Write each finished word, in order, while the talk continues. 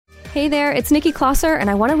Hey there, it's Nikki Klosser, and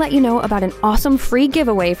I want to let you know about an awesome free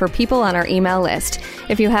giveaway for people on our email list.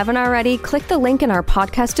 If you haven't already, click the link in our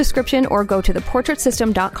podcast description or go to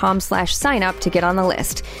theportraitsystem.com/sign-up to get on the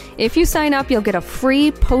list. If you sign up, you'll get a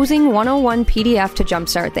free Posing 101 PDF to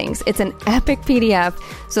jumpstart things. It's an epic PDF,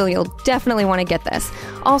 so you'll definitely want to get this.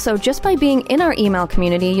 Also, just by being in our email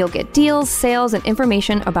community, you'll get deals, sales, and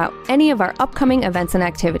information about any of our upcoming events and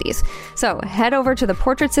activities. So head over to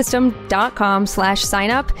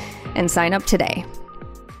theportraitsystem.com/sign-up and sign up today.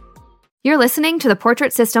 You're listening to the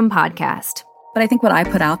Portrait System podcast. But I think what I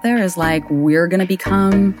put out there is like, we're going to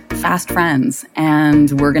become fast friends and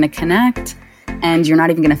we're going to connect, and you're not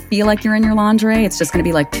even going to feel like you're in your lingerie. It's just going to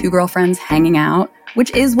be like two girlfriends hanging out,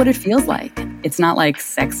 which is what it feels like. It's not like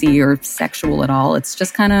sexy or sexual at all. It's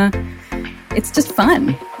just it's just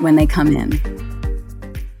fun when they come in.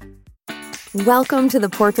 Welcome to the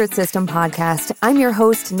Portrait System podcast. I'm your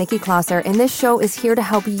host, Nikki Klosser, and this show is here to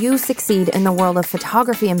help you succeed in the world of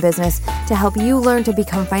photography and business, to help you learn to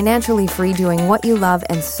become financially free doing what you love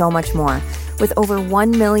and so much more. With over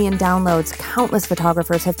 1 million downloads, countless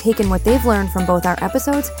photographers have taken what they've learned from both our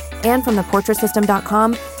episodes and from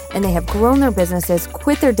theportraitsystem.com, and they have grown their businesses,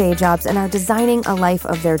 quit their day jobs, and are designing a life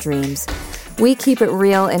of their dreams. We keep it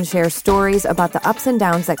real and share stories about the ups and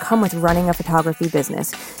downs that come with running a photography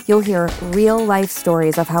business. You'll hear real-life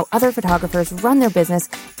stories of how other photographers run their business,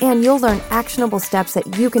 and you'll learn actionable steps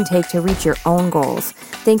that you can take to reach your own goals.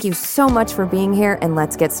 Thank you so much for being here, and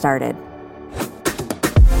let's get started.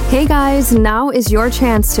 Hey guys, now is your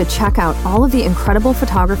chance to check out all of the incredible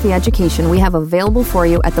photography education we have available for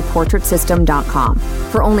you at theportraitsystem.com.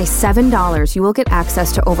 For only $7, you will get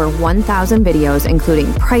access to over 1,000 videos,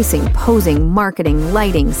 including pricing, posing, marketing,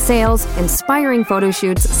 lighting, sales, inspiring photo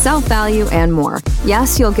shoots, self-value, and more.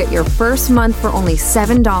 Yes, you'll get your first month for only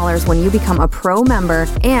 $7 when you become a pro member,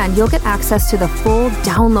 and you'll get access to the full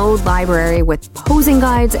download library with posing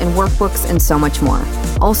guides and workbooks and so much more.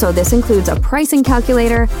 Also, this includes a pricing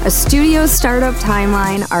calculator, a studio startup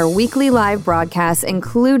timeline, our weekly live broadcasts,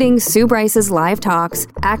 including Sue Bryce's live talks,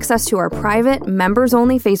 access to our private,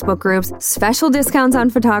 members-only Facebook groups, special discounts on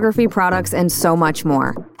photography products, and so much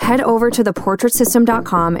more. Head over to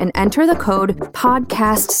theportraitsystem.com and enter the code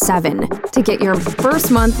PODCAST7 to get your first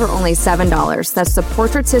month for only $7. That's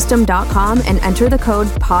theportraitsystem.com and enter the code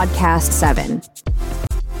PODCAST7.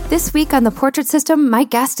 This week on The Portrait System, my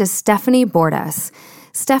guest is Stephanie Bordas.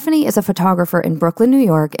 Stephanie is a photographer in Brooklyn, New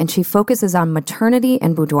York, and she focuses on maternity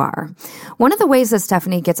and boudoir. One of the ways that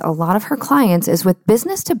Stephanie gets a lot of her clients is with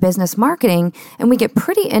business-to-business marketing, and we get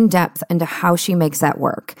pretty in-depth into how she makes that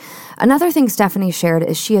work. Another thing Stephanie shared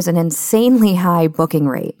is she has an insanely high booking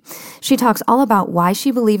rate. She talks all about why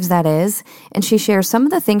she believes that is, and she shares some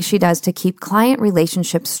of the things she does to keep client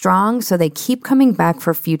relationships strong so they keep coming back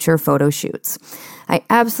for future photo shoots. I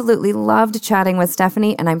absolutely loved chatting with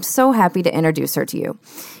Stephanie, and I'm so happy to introduce her to you.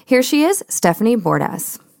 Here she is, Stephanie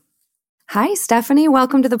Bordas. Hi, Stephanie.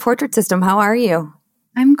 Welcome to the Portrait System. How are you?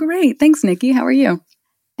 I'm great. Thanks, Nikki. How are you?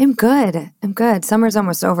 I'm good. Summer's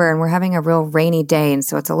almost over, and we're having a real rainy day, and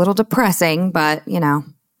so it's a little depressing, but, you know.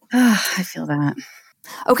 I feel that.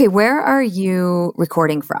 Okay, where are you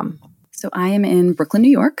recording from? So I am in Brooklyn, New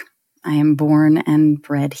York. I am born and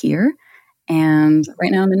bred here. And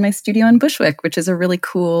right now I'm in my studio in Bushwick, which is a really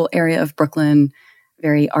cool area of Brooklyn,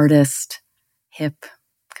 very artist, hip,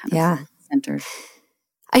 kind of centered.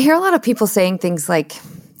 I hear a lot of people saying things like,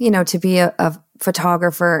 to be a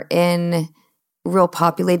photographer in real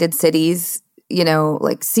populated cities,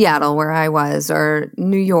 like Seattle, where I was, or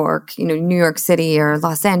New York, New York City or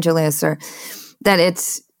Los Angeles, or that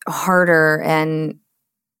it's harder and,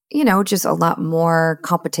 just a lot more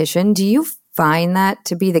competition. Do you find that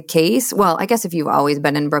to be the case? Well, I guess if you've always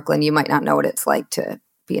been in Brooklyn, you might not know what it's like to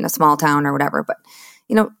be in a small town or whatever. But,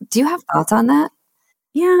 do you have thoughts on that?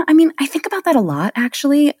 Yeah, I think about that a lot,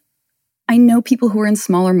 actually. I know people who are in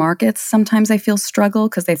smaller markets. Sometimes I feel struggle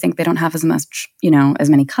because they think they don't have as much, as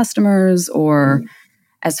many customers or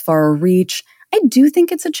as far a reach. I do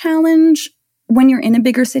think it's a challenge when you're in a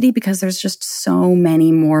bigger city because there's just so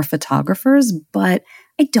many more photographers. But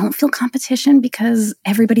I don't feel competition because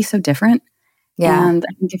everybody's so different. Yeah. And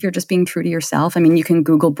I think if you're just being true to yourself, you can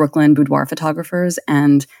Google Brooklyn boudoir photographers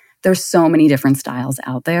and there's so many different styles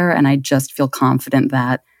out there. And I just feel confident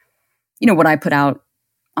that, what I put out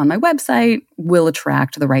on my website will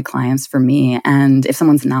attract the right clients for me. And if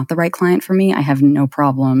someone's not the right client for me, I have no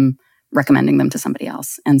problem recommending them to somebody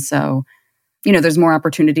else. And so, there's more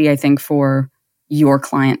opportunity, I think, for your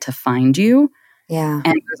client to find you. Yeah. And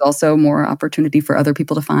there's also more opportunity for other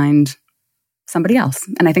people to find somebody else.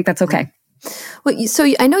 And I think that's okay. Well,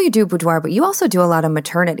 so I know you do boudoir, but you also do a lot of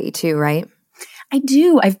maternity too, right? I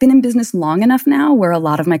do. I've been in business long enough now where a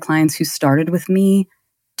lot of my clients who started with me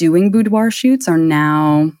doing boudoir shoots are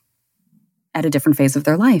now at a different phase of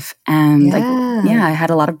their life. And I had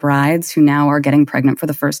a lot of brides who now are getting pregnant for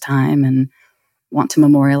the first time and want to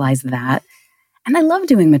memorialize that. And I love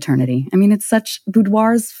doing maternity. I mean, it's such,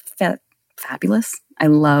 boudoir's fabulous. I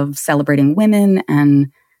love celebrating women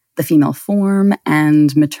and the female form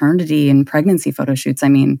and maternity and pregnancy photo shoots. I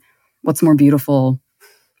mean, what's more beautiful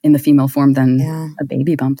in the female form than a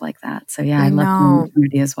baby bump like that? So I love doing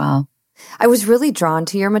maternity as well. I was really drawn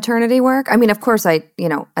to your maternity work. I mean, of course, I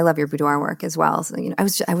love your boudoir work as well. So,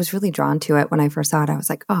 I was really drawn to it when I first saw it. I was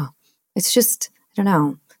like, oh, it's just, I don't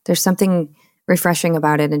know. There's something refreshing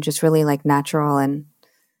about it and just really like natural and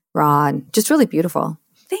raw and just really beautiful.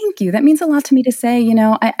 Thank you. That means a lot to me to say.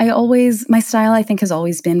 I always, my style, I think, has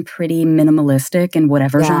always been pretty minimalistic in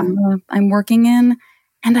whatever genre I'm working in.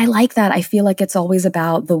 And I like that. I feel like it's always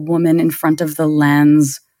about the woman in front of the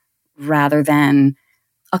lens rather than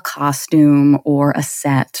a costume or a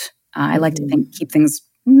set. I like to keep things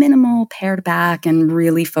minimal, pared back, and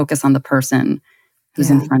really focus on the person who's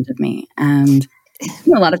in front of me. And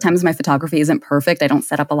a lot of times my photography isn't perfect. I don't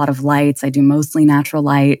set up a lot of lights. I do mostly natural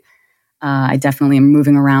light. I definitely am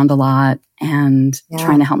moving around a lot and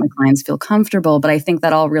trying to help my clients feel comfortable. But I think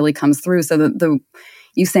that all really comes through. So the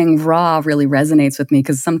you saying raw really resonates with me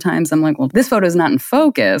because sometimes I'm like, well, this photo is not in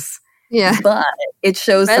focus. Yeah, but it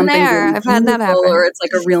shows something really I've had that happen. or it's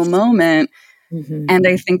like a real moment. And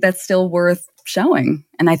I think that's still worth showing.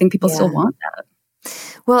 And I think people still want that.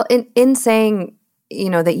 Well, in saying,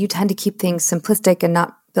 that you tend to keep things simplistic and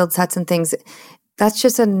not build sets and things, that's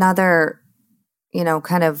just another,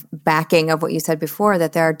 kind of backing of what you said before,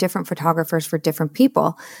 that there are different photographers for different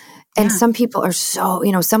people. And some people are so,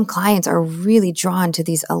 some clients are really drawn to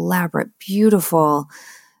these elaborate, beautiful,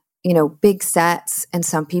 big sets, and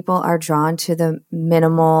some people are drawn to the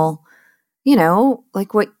minimal,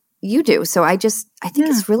 like what you do. So I think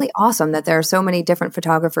it's really awesome that there are so many different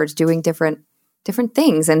photographers doing different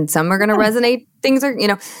things, and some are going to resonate. Things are,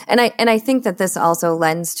 and I think that this also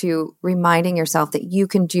lends to reminding yourself that you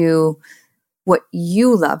can do what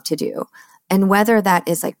you love to do, and whether that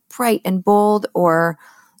is like bright and bold or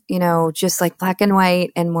just like black and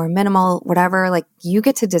white and more minimal, whatever. Like you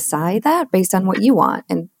get to decide that based on what you want,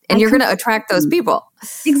 and you're going to attract those people.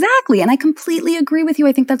 Exactly. And I completely agree with you.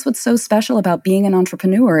 I think that's what's so special about being an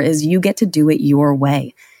entrepreneur is you get to do it your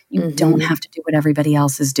way. You don't have to do what everybody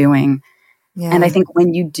else is doing. Yeah. And I think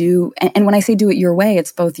when you do, and when I say do it your way,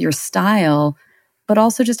 it's both your style, but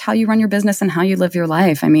also just how you run your business and how you live your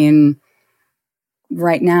life. I mean,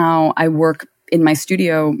 right now I work in my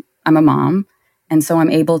studio. I'm a mom. And so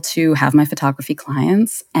I'm able to have my photography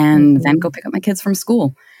clients and then go pick up my kids from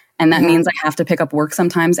school. And that means I have to pick up work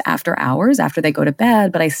sometimes after hours, after they go to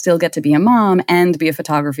bed, but I still get to be a mom and be a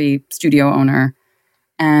photography studio owner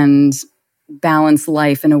and balance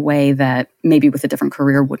life in a way that maybe with a different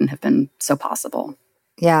career wouldn't have been so possible.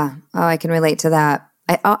 Yeah. Oh, I can relate to that.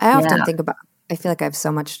 I often think about, I feel like I have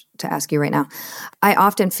so much to ask you right now. I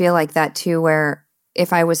often feel like that too, where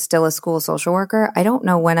if I was still a school social worker, I don't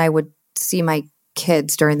know when I would see my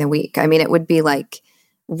kids during the week. I mean, it would be like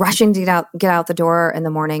rushing to get out the door in the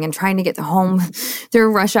morning and trying to get home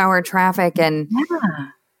through rush hour traffic. And,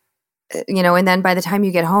 and then by the time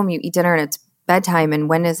you get home, you eat dinner and it's bedtime. And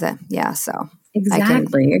when is it? Yeah. So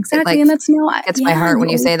exactly. And that's it's my heart when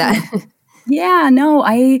you say that. Yeah, no,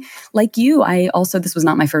 like you, this was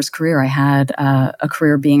not my first career. I had a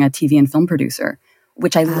career being a TV and film producer,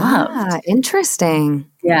 which I loved. Interesting.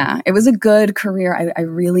 Yeah, it was a good career. I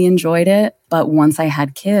really enjoyed it. But once I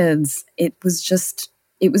had kids, it was just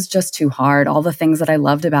too hard. All the things that I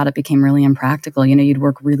loved about it became really impractical. You'd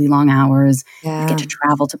work really long hours. You'd get to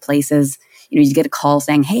travel to places. You'd get a call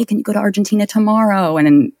saying, hey, can you go to Argentina tomorrow?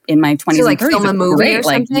 And in my 20s and 30s, film a movie or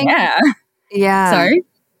something? Yeah. Sorry?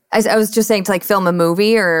 I was just saying to like film a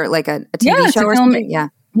movie or like a TV show or something.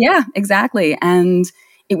 Yeah, exactly. And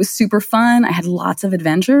it was super fun. I had lots of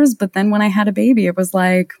adventures. But then when I had a baby, it was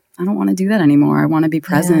like, I don't want to do that anymore. I want to be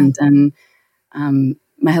present. And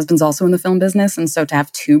my husband's also in the film business. And so to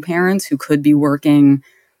have two parents who could be working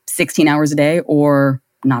 16 hours a day or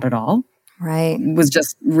not at all was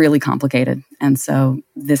just really complicated. And so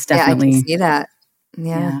this definitely... I can see that.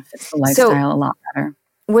 Yeah. Fits the lifestyle a lot better.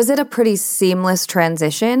 Was it a pretty seamless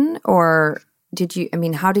transition or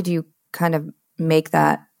how did you kind of make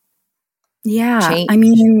that change? I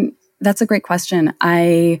mean, that's a great question.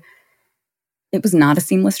 It was not a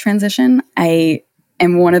seamless transition. I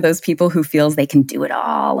am one of those people who feels they can do it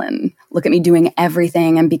all and look at me doing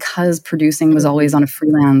everything. And because producing was always on a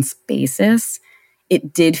freelance basis,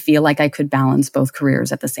 it did feel like I could balance both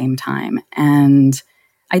careers at the same time. And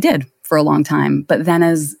I did for a long time. But then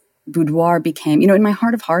as boudoir became, in my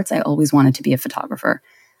heart of hearts, I always wanted to be a photographer.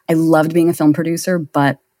 I loved being a film producer,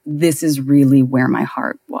 but this is really where my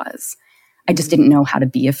heart was. I just didn't know how to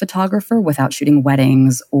be a photographer without shooting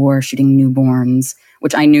weddings or shooting newborns,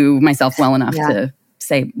 which I knew myself well enough to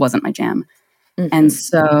say wasn't my jam. And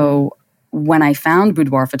so when I found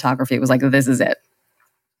boudoir photography, it was like, this is it.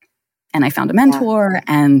 And I found a mentor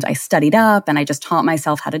and I studied up and I just taught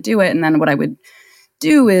myself how to do it. And then what I would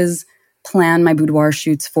do is plan my boudoir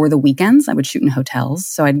shoots for the weekends. I would shoot in hotels.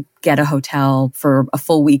 So I'd get a hotel for a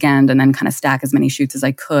full weekend and then kind of stack as many shoots as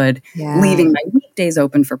I could, leaving my weekdays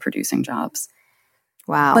open for producing jobs.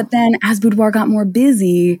 Wow. But then as boudoir got more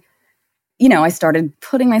busy, I started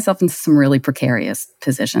putting myself into some really precarious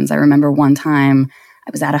positions. I remember one time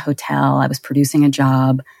I was at a hotel, I was producing a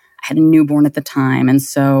job, I had a newborn at the time. And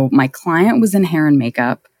so my client was in hair and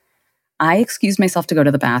makeup. I excused myself to go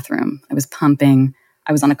to the bathroom. I was pumping.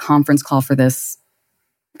 I was on a conference call for this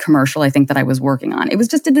commercial, I think, that I was working on. It was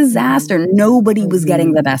just a disaster. Nobody was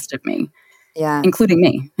getting the best of me, including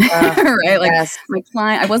me. Right? Like my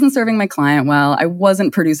client, I wasn't serving my client well. I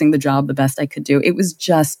wasn't producing the job the best I could do. It was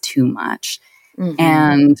just too much.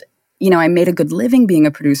 And, I made a good living being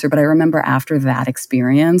a producer, but I remember after that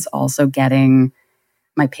experience also getting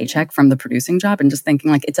my paycheck from the producing job and just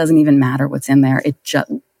thinking like, it doesn't even matter what's in there.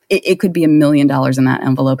 It could be $1 million in that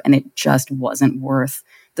envelope and it just wasn't worth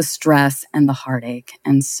the stress and the heartache.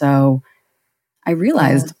 And so I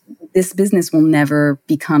realized this business will never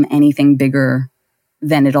become anything bigger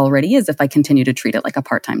than it already is if I continue to treat it like a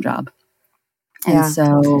part-time job. And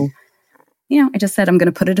so, I just said, I'm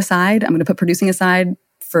going to put it aside. I'm going to put producing aside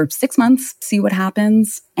for 6 months, see what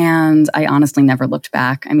happens. And I honestly never looked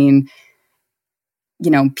back. I mean,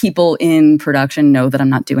 people in production know that I'm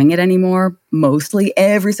not doing it anymore. Mostly,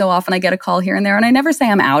 every so often I get a call here and there. And I never say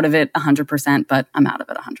I'm out of it 100%, but I'm out of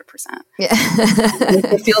it 100%. Yeah.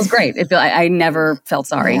 it feels great. I never felt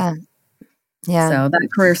sorry. Yeah. So that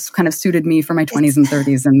career kind of suited me for my 20s and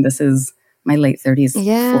 30s. And this is my late 30s,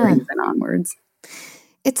 40s and onwards.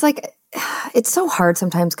 It's like, it's so hard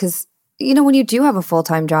sometimes because, when you do have a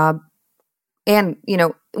full-time job and,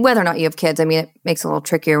 whether or not you have kids, I mean, it makes it a little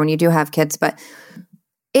trickier when you do have kids, but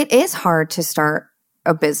it is hard to start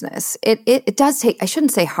a business. It does take, I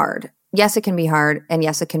shouldn't say hard. Yes, it can be hard. And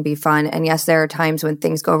yes, it can be fun. And yes, there are times when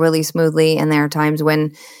things go really smoothly. And there are times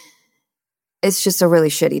when it's just a really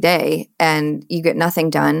shitty day and you get nothing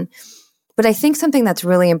done. But I think something that's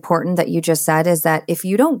really important that you just said is that if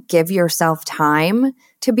you don't give yourself time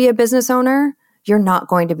to be a business owner, you're not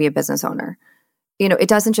going to be a business owner. It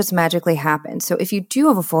doesn't just magically happen. So if you do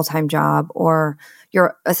have a full-time job or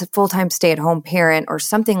you're a full-time stay-at-home parent or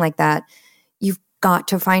something like that, you've got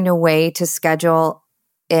to find a way to schedule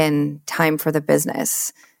in time for the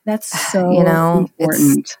business. That's so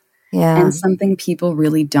important. Yeah. And something people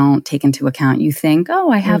really don't take into account. You think,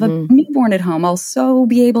 I have a newborn at home. I'll so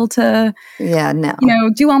be able to,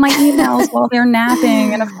 do all my emails while they're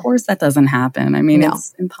napping. And of course that doesn't happen. I mean,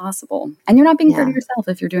 it's impossible. And you're not being fair to yourself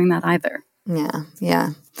if you're doing that either.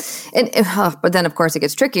 Yeah. But then of course it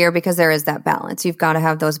gets trickier because there is that balance. You've got to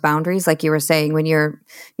have those boundaries. Like you were saying, when you're,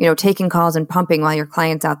 taking calls and pumping while your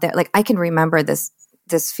client's out there, like I can remember this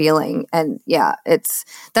feeling. And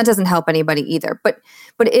that doesn't help anybody either, but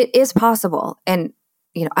it is possible. And,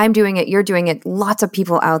 I'm doing it, you're doing it. Lots of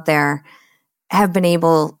people out there have been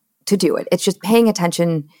able to do it. It's just paying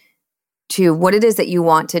attention to what it is that you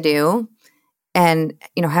want to do and,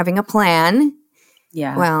 having a plan.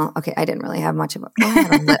 Yeah. Well, okay. I didn't really have much of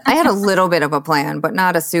I had a little bit of a plan, but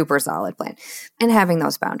not a super solid plan, and having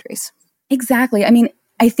those boundaries. Exactly. I mean,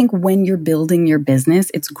 I think when you're building your business,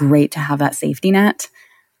 it's great to have that safety net.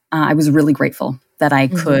 I was really grateful that I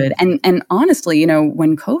could. And honestly,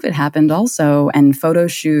 when COVID happened also and photo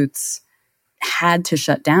shoots had to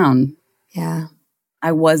shut down. Yeah.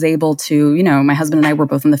 I was able to, my husband and I were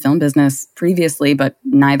both in the film business previously, but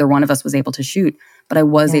neither one of us was able to shoot. But I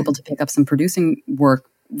was able to pick up some producing work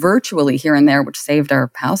virtually here and there, which saved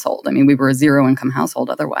our household. I mean, we were a zero income household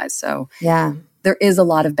otherwise. So there is a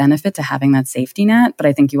lot of benefit to having that safety net, but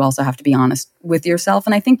I think you also have to be honest with yourself.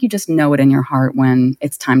 And I think you just know it in your heart when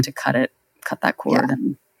it's time to cut that cord.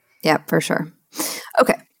 Yeah, for sure.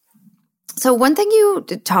 Okay. So one thing you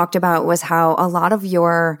talked about was how a lot of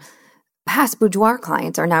your past boudoir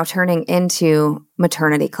clients are now turning into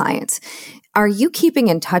maternity clients. Are you keeping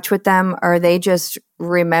in touch with them? Or are they just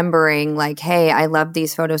remembering like, hey, I love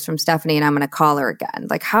these photos from Stephanie and I'm going to call her again?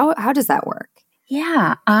 Like how does that work?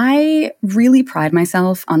 Yeah, I really pride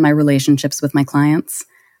myself on my relationships with my clients.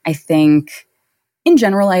 I think in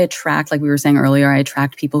general, I attract, like we were saying earlier, I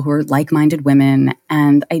attract people who are like-minded women,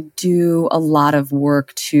 and I do a lot of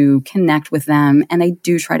work to connect with them, and I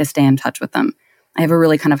do try to stay in touch with them. I have a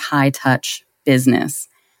really kind of high-touch business,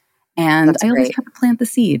 and That's I always great. try to plant the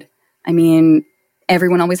seed. I mean,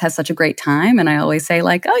 everyone always has such a great time, and I always say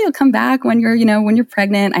like, oh, you'll come back when you're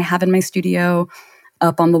pregnant. I have in my studio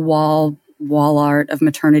up on the wall art of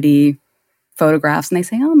maternity photographs, and they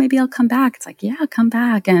say, oh, maybe I'll come back. It's like, yeah, come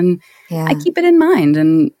back. And I keep it in mind.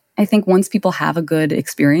 And I think once people have a good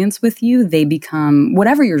experience with you, they become,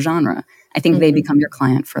 whatever your genre, I think they become your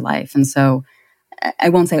client for life. And so I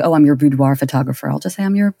won't say, oh, I'm your boudoir photographer. I'll just say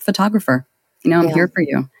I'm your photographer. I'm here for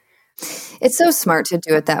you. It's so smart to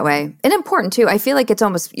do it that way. And important too. I feel like it's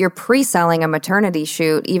almost, you're pre-selling a maternity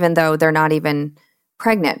shoot, even though they're not even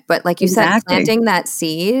pregnant. But like you said, planting that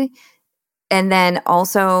seed, and then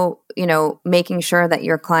also, making sure that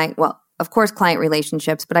your client, well, of course, client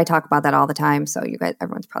relationships, but I talk about that all the time. So you guys,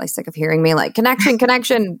 everyone's probably sick of hearing me like connection,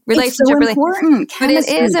 relationship. It's so important. But it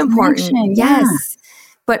is important. Yeah. Yes.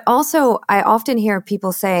 But also I often hear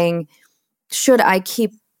people saying, should I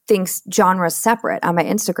keep things genres separate on my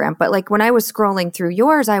Instagram? But like when I was scrolling through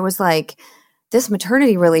yours, I was like, this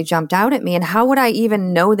maternity really jumped out at me. And how would I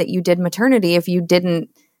even know that you did maternity if you didn't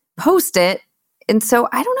post it? And so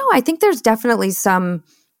I don't know. I think there's definitely some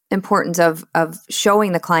importance of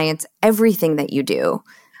showing the clients everything that you do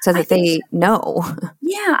so that they know.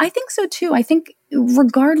 Yeah, I think so too. I think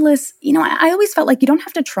regardless, I always felt like you don't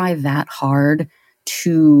have to try that hard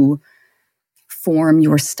to form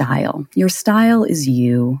your style. Your style is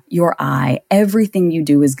you, your eye. Everything you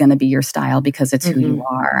do is going to be your style because it's who you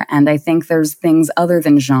are. And I think there's things other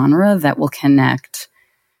than genre that will connect.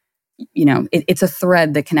 It's a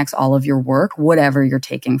thread that connects all of your work, whatever you're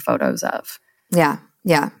taking photos of. Yeah.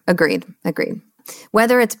 Agreed.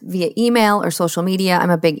 Whether it's via email or social media, I'm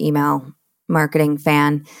a big email marketing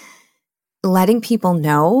fan. Letting people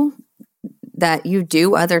know that you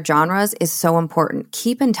do other genres is so important.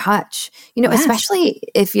 Keep in touch, especially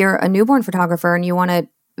if you're a newborn photographer and you want to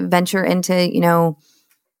venture into,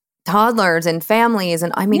 toddlers and families.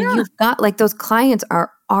 And I mean, you've got like those clients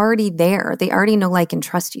are already there. They already know, like, and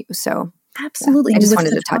trust you. So absolutely. I just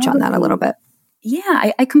wanted to touch on that a little bit.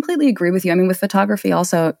 Yeah, I completely agree with you. I mean, with photography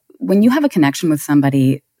also, when you have a connection with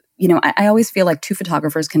somebody, I always feel like two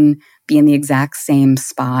photographers can be in the exact same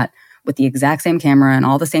spot with the exact same camera and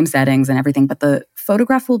all the same settings and everything, but the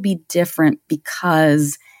photograph will be different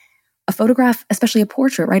because a photograph, especially a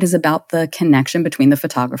portrait, right, is about the connection between the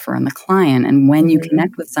photographer and the client. And when you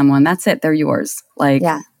connect with someone, that's it. They're yours. Like,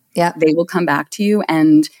 they will come back to you.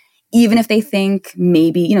 And even if they think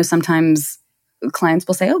maybe, sometimes clients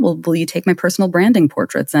will say, oh, well, will you take my personal branding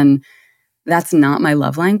portraits? And that's not my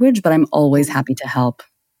love language, but I'm always happy to help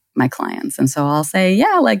my clients. And so I'll say,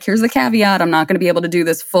 yeah, like, here's the caveat. I'm not going to be able to do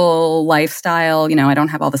this full lifestyle. I don't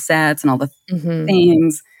have all the sets and all the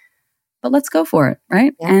things, but let's go for it.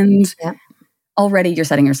 Right. Yeah. And already you're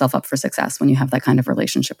setting yourself up for success when you have that kind of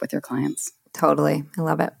relationship with your clients. Totally. I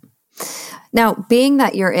love it. Now, being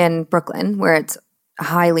that you're in Brooklyn, where it's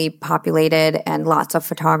highly populated and lots of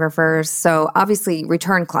photographers, so obviously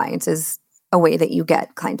return clients is a way that you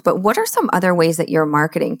get clients. But what are some other ways that you're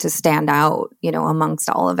marketing to stand out, amongst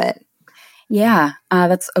all of it? Yeah,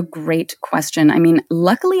 that's a great question. I mean,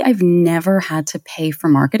 luckily, I've never had to pay for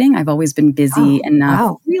marketing. I've always been busy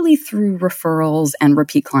enough, really through referrals and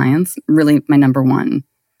repeat clients, really my number one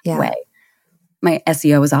way. My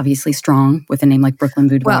SEO is obviously strong with a name like Brooklyn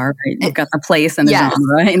Boudoir. Right? You've got the place and the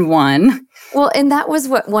genre in one. Well, and that was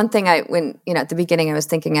one thing at the beginning I was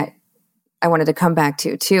thinking I wanted to come back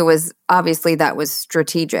to too, was obviously that was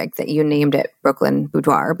strategic that you named it Brooklyn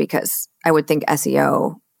Boudoir, because I would think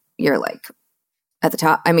SEO, you're like at the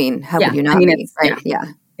top. I mean, how would you not be? Right? Yeah.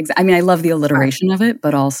 Exactly. I mean, I love the alliteration of it,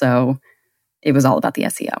 but also it was all about the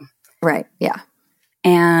SEO. Right. Yeah.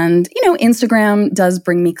 And, Instagram does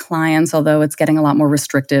bring me clients, although it's getting a lot more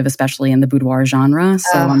restrictive, especially in the boudoir genre.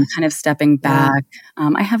 So I'm kind of stepping back.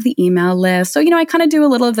 I have the email list. So, I kind of do a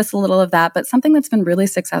little of this, a little of that. But something that's been really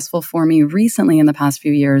successful for me recently in the past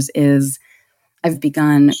few years is I've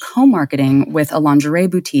begun co-marketing with a lingerie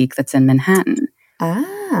boutique that's in Manhattan.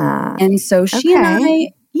 And so she and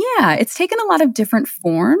I, it's taken a lot of different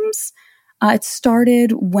forms. It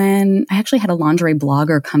started when I actually had a lingerie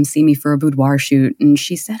blogger come see me for a boudoir shoot. And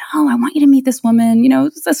she said, oh, I want you to meet this woman.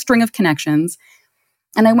 It's a string of connections.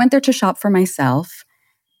 And I went there to shop for myself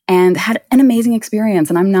and had an amazing experience.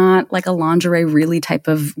 And I'm not like a lingerie really type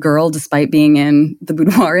of girl, despite being in the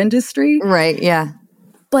boudoir industry. Right, yeah.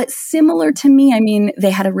 But similar to me, I mean, they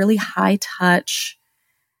had a really high touch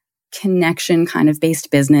connection kind of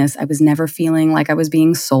based business. I was never feeling like I was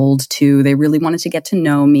being sold to. They really wanted to get to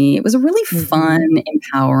know me. It was a really fun,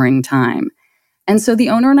 empowering time. And so the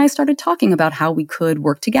owner and I started talking about how we could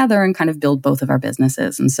work together and kind of build both of our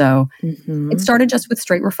businesses. And so it started just with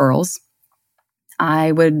straight referrals.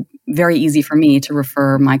 Very easy for me to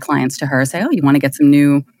refer my clients to her, say, oh, you want to get some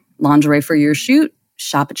new lingerie for your shoot?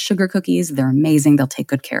 Shop at Sugar Cookies. They're amazing. They'll take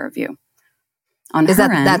good care of you.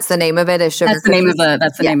 That's the name of it, is Sugar Cookies?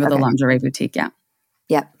 That's the name of the lingerie boutique, yeah.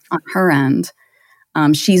 Yeah. On her end,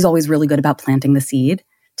 she's always really good about planting the seed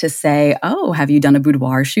to say, oh, have you done a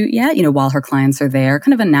boudoir shoot yet? While her clients are there,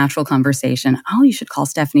 kind of a natural conversation. Oh, you should call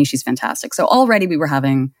Stephanie. She's fantastic. So already we were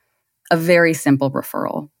having a very simple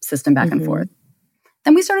referral system back and forth.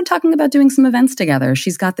 Then we started talking about doing some events together.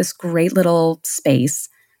 She's got this great little space,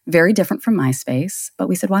 very different from my space. But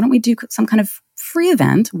we said, why don't we do some kind of free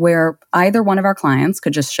event where either one of our clients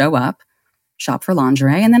could just show up, shop for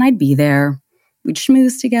lingerie, and then I'd be there. We'd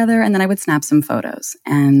schmooze together, and then I would snap some photos.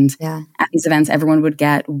 And at these events, everyone would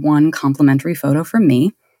get one complimentary photo from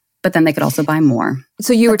me, but then they could also buy more.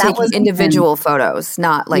 So you were taking individual photos,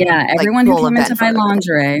 not like everyone who came into my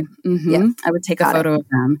lingerie, I would take a photo of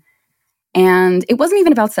them. And it wasn't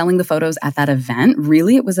even about selling the photos at that event.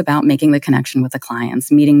 Really, it was about making the connection with the clients,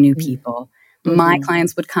 meeting new people. My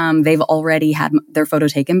clients would come. They've already had their photo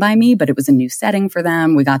taken by me, but it was a new setting for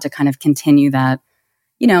them. We got to kind of continue that,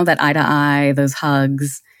 that eye to eye, those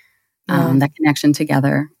hugs, that connection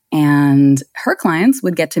together. And her clients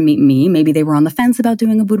would get to meet me. Maybe they were on the fence about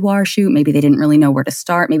doing a boudoir shoot. Maybe they didn't really know where to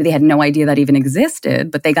start. Maybe they had no idea that even existed,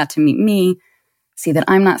 but they got to meet me, see that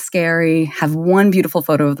I'm not scary, have one beautiful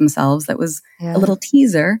photo of themselves that was a little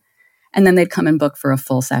teaser, and then they'd come and book for a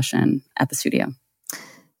full session at the studio.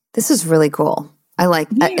 This is really cool. I like,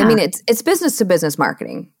 I mean, it's business to business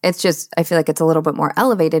marketing. It's just, I feel like it's a little bit more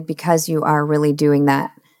elevated because you are really doing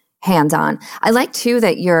that hands-on. I like too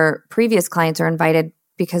that your previous clients are invited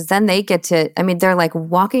because then they get to, I mean, they're like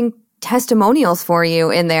walking testimonials for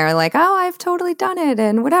you in there, like, oh, I've totally done it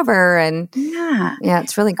and whatever. And yeah,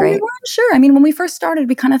 it's really great. We weren't sure. I mean, when we first started,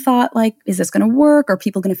 we kind of thought like, is this going to work? Are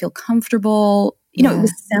people going to feel comfortable? It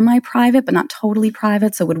was semi-private, but not totally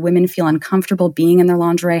private. So would women feel uncomfortable being in their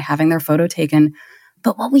lingerie, having their photo taken?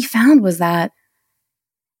 But what we found was that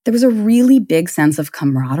there was a really big sense of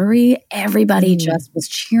camaraderie. Everybody just was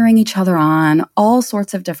cheering each other on, all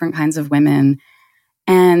sorts of different kinds of women,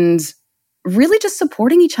 and really just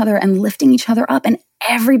supporting each other and lifting each other up. And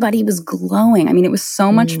everybody was glowing. I mean, it was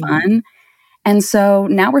so much fun. And so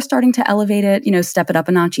now we're starting to elevate it, step it up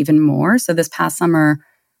a notch even more. So this past summer,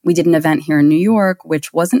 we did an event here in New York,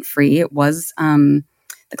 which wasn't free. It was the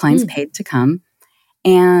clients paid to come.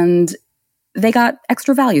 And they got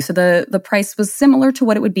extra value. So the price was similar to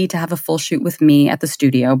what it would be to have a full shoot with me at the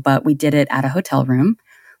studio, but we did it at a hotel room,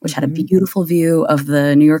 which had a beautiful view of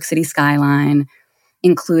the New York City skyline.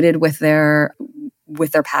 Included with their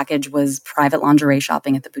package was private lingerie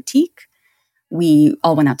shopping at the boutique. We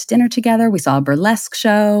all went out to dinner together. We saw a burlesque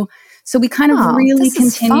show. So we kind of really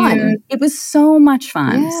continued. It was so much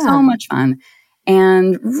fun, so much fun.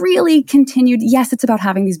 And really continued. Yes, it's about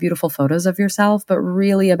having these beautiful photos of yourself, but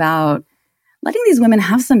really about letting these women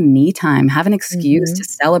have some me time, have an excuse to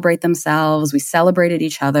celebrate themselves. We celebrated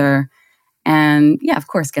each other. And of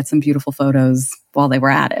course, get some beautiful photos while they were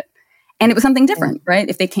at it. And it was something different, right?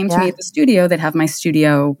 If they came to me at the studio, they'd have my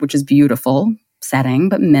studio, which is beautiful setting,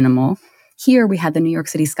 but minimal. Here, we had the New York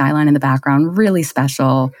City skyline in the background, really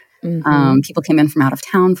special. People came in from out of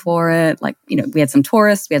town for it. Like, we had some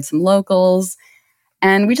tourists, we had some locals,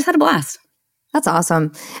 and we just had a blast. That's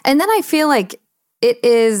awesome. And then I feel like it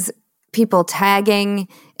is people tagging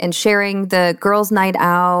and sharing the girls' night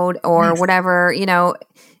out or whatever,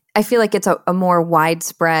 I feel like it's a more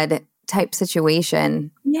widespread type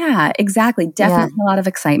situation. Yeah, exactly. Definitely a lot of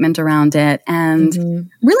excitement around it. And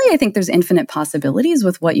really, I think there's infinite possibilities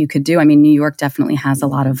with what you could do. I mean, New York definitely has a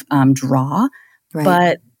lot of draw,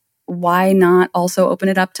 but why not also open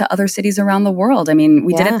it up to other cities around the world? I mean,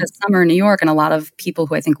 we did it this summer in New York, and a lot of people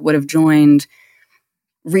who I think would have joined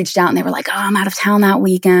reached out and they were like, oh, I'm out of town that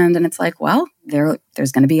weekend. And it's like, well,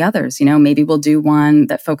 there's going to be others. Maybe we'll do one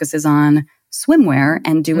that focuses on swimwear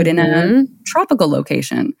and do it in a tropical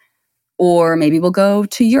location. Or maybe we'll go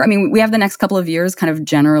to Europe. I mean, we have the next couple of years kind of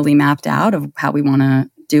generally mapped out of how we want to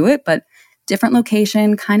do it, but different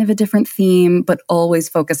location, kind of a different theme, but always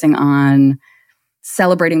focusing on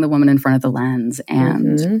celebrating the woman in front of the lens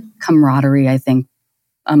and camaraderie, I think,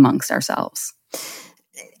 amongst ourselves.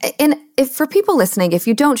 And if for people listening, if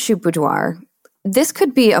you don't shoot boudoir, this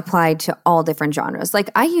could be applied to all different genres. Like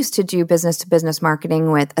I used to do business to business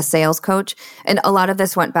marketing with a sales coach. And a lot of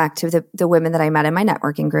this went back to the women that I met in my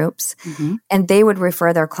networking groups. And they would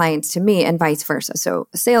refer their clients to me and vice versa. So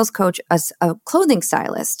a sales coach, a clothing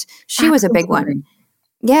stylist, she was a big one.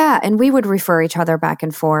 Yeah. And we would refer each other back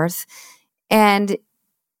and forth. And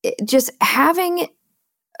just having,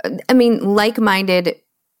 like-minded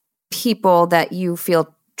people that you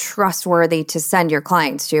feel trustworthy to send your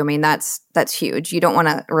clients to. I mean, that's huge. You don't want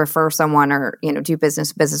to refer someone or, do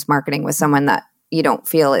business marketing with someone that you don't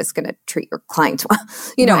feel is going to treat your clients well.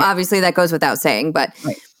 Obviously that goes without saying, but,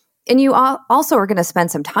 and you also are going to spend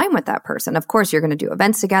some time with that person. Of course, you're going to do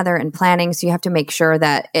events together and planning. So you have to make sure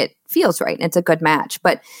that it feels right and it's a good match.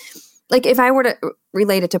 But like if I were to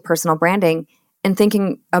relate it to personal branding and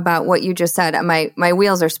thinking about what you just said, my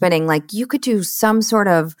wheels are spinning. Like you could do some sort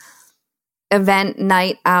of event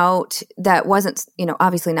night out that wasn't,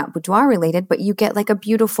 obviously not boudoir related, but you get like a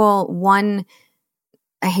beautiful one,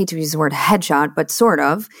 I hate to use the word headshot, but sort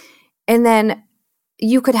of. And then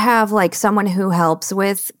you could have like someone who helps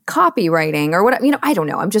with copywriting or what, I don't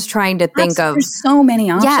know. I'm just trying to think of. There's so many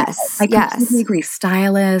options. Yes. I completely agree.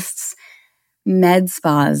 Stylists, med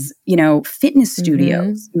spas, fitness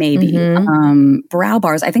studios, maybe, brow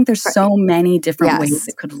bars. I think there's so many different ways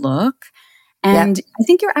it could look. And I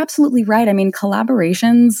think you're absolutely right. I mean,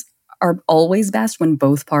 collaborations are always best when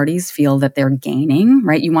both parties feel that they're gaining,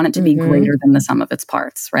 right? You want it to be greater than the sum of its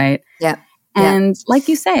parts, right? Yeah. And like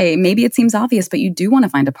you say, maybe it seems obvious, but you do want to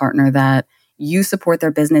find a partner that you support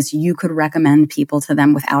their business. You could recommend people to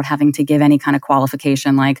them without having to give any kind of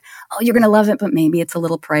qualification like, oh, you're going to love it, but maybe it's a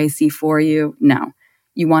little pricey for you. No,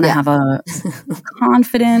 you want to have a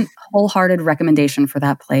confident, wholehearted recommendation for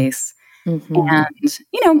that place. And,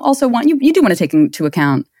 also you do want to take into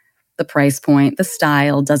account the price point, the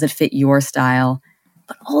style. Does it fit your style?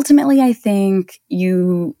 But ultimately, I think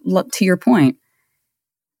you look to your point.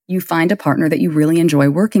 You find a partner that you really enjoy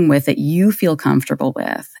working with, that you feel comfortable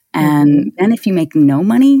with. And then if you make no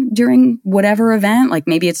money during whatever event, like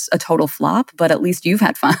maybe it's a total flop, but at least you've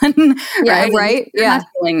had fun. Right? You're not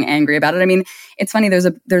feeling angry about it. I mean, it's funny,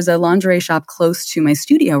 there's a lingerie shop close to my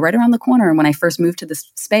studio right around the corner. And when I first moved to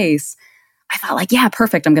this space, I thought like, yeah,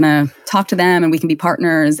 perfect. I'm going to talk to them and we can be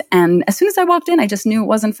partners. And as soon as I walked in, I just knew it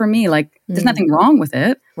wasn't for me. Like there's nothing wrong with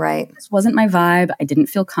it. Right. This wasn't my vibe. I didn't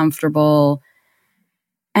feel comfortable.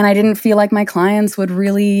 And I didn't feel like my clients would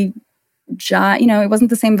really, it wasn't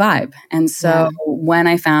the same vibe. And so when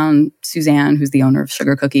I found Suzanne, who's the owner of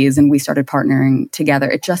Sugar Cookies, and we started partnering together,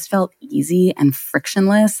 it just felt easy and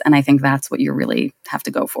frictionless. And I think that's what you really have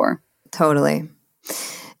to go for. Totally.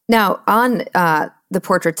 Now, on the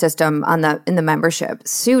portrait system in the membership,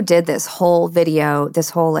 Sue did this whole video, this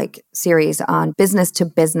whole like series on business to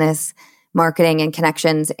business marketing and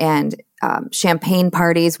connections and champagne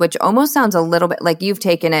parties, which almost sounds a little bit like you've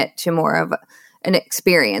taken it to more of an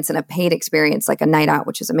experience and a paid experience, like a night out,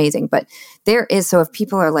 which is amazing. But so if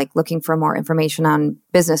people are like looking for more information on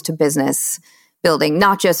business to business building,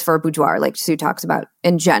 not just for boudoir, like Sue talks about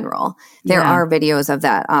in general, there are videos of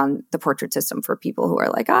that on the portrait system for people who are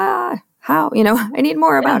like, how, I need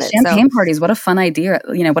more about it. Champagne parties. What a fun idea.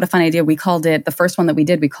 What a fun idea. We called it, the first one that we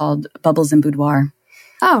did, we called Bubbles and Boudoir.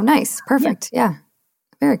 Oh, nice. Perfect. Yeah.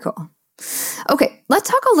 Very cool. Okay. Let's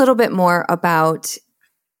talk a little bit more about,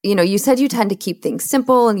 you said you tend to keep things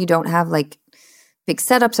simple and you don't have like big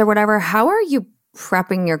setups or whatever. How are you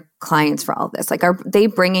prepping your clients for all this? Like, are they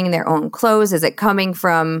bringing their own clothes? Is it coming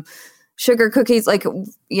from Sugar Cookies? Like,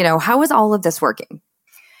 how is all of this working?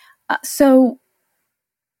 So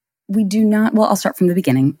we do not, I'll start from the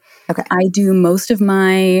beginning. Okay. I do most of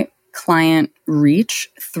my client reach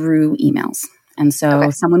through emails. And so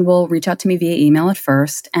someone will reach out to me via email at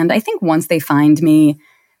first. And I think once they find me,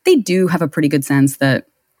 they do have a pretty good sense that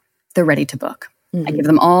they're ready to book. I give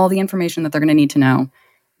them all the information that they're going to need to know.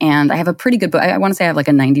 And I have a pretty good book. I want to say I have like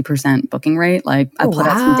a 90% booking rate. Like I put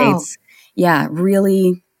out some dates. Yeah,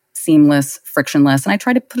 really seamless, frictionless. And I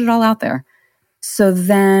try to put it all out there. So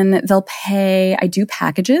then they'll pay, I do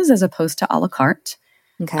packages as opposed to a la carte.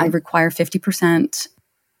 Okay. I require 50%,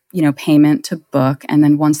 payment to book. And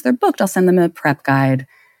then once they're booked, I'll send them a prep guide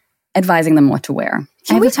advising them what to wear.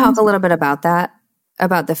 Can we talk a little bit about that,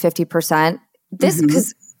 about the 50%?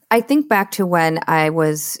 Because I think back to when I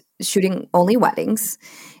was shooting only weddings,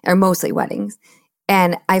 or mostly weddings,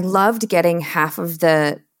 and I loved getting half of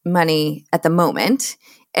the money at the moment,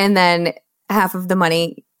 and then half of the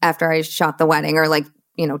money after I shot the wedding, or like,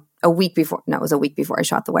 a week before. No, it was a week before I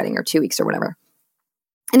shot the wedding, or 2 weeks or whatever.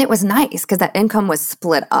 And it was nice because that income was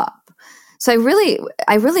split up. So I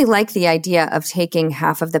really like the idea of taking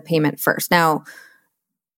half of the payment first. Now,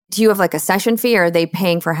 do you have like a session fee, or are they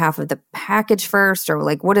paying for half of the package first, or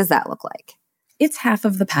like what does that look like? It's half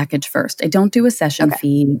of the package first. I don't do a session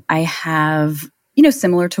fee. I have,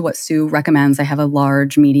 similar to what Sue recommends, I have a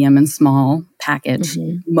large, medium, and small package.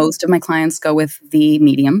 Most of my clients go with the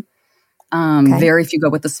medium. Very few go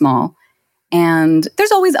with the small. And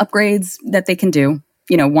there's always upgrades that they can do,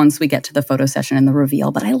 once we get to the photo session and the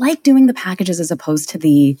reveal. But I like doing the packages as opposed to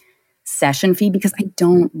the session fee because I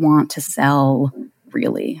don't want to sell,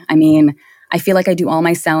 really. I mean, I feel like I do all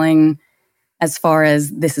my selling as far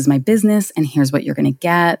as this is my business and here's what you're going to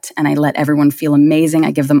get. And I let everyone feel amazing.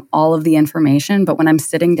 I give them all of the information. But when I'm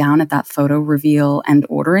sitting down at that photo reveal and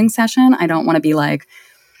ordering session, I don't want to be like,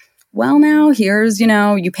 well, now here's,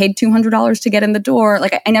 you paid $200 to get in the door.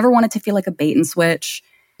 Like, I never want it to feel like a bait and switch.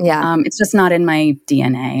 Yeah. It's just not in my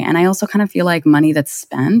DNA. And I also kind of feel like money that's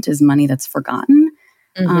spent is money that's forgotten.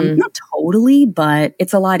 Not totally, but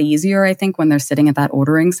it's a lot easier, I think, when they're sitting at that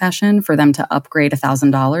ordering session for them to upgrade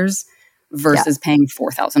 $1,000 versus paying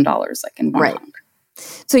 $4,000 like in one hunk.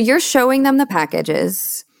 So you're showing them the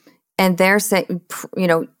packages and they're saying,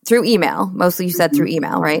 through email, mostly you said through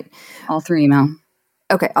email, right? All through email.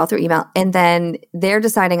 Okay, all through email. And then they're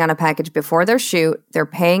deciding on a package before their shoot. They're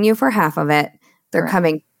paying you for half of it. They're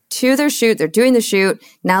coming to their shoot. They're doing the shoot.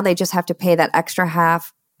 Now they just have to pay that extra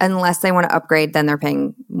half. Unless they want to upgrade, then they're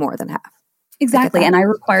paying more than half. Exactly. And I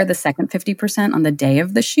require the second 50% on the day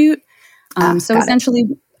of the shoot. So essentially,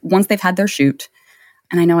 once they've had their shoot,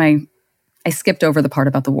 and I know I skipped over the part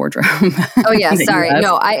about the wardrobe. Oh, yeah. Sorry.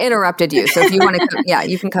 No, I interrupted you. So if you want to,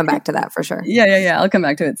 you can come back to that for sure. Yeah. I'll come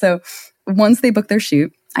back to it. So once they book their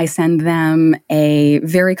shoot, I send them a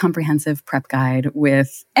very comprehensive prep guide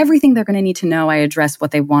with everything they're going to need to know. I address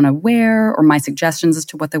what they want to wear or my suggestions as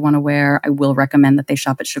to what they want to wear. I will recommend that they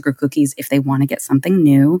shop at Sugar Cookies if they want to get something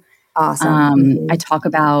new. Awesome. I talk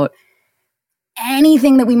about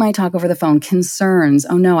anything that we might talk over the phone, concerns.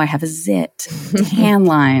 Oh no, I have a zit, tan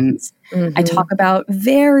lines. I talk about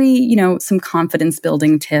very, some confidence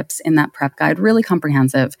building tips in that prep guide, really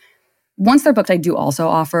comprehensive. Once they're booked, I do also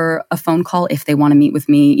offer a phone call if they want to meet with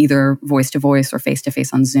me, either voice to voice or face to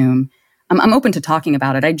face on Zoom. I'm open to talking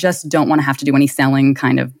about it. I just don't want to have to do any selling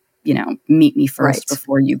kind of, meet me first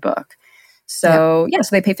before you book. So so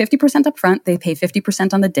they pay 50% up front. They pay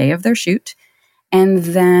 50% on the day of their shoot. And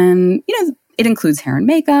then, it includes hair and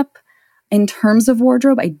makeup. In terms of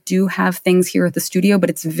wardrobe, I do have things here at the studio,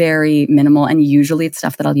 but it's very minimal. And usually it's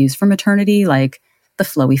stuff that I'll use for maternity, like the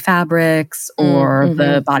flowy fabrics or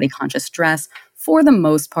the body conscious dress. For the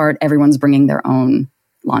most part, everyone's bringing their own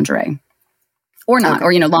lingerie or not,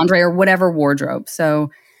 or, lingerie or whatever wardrobe. So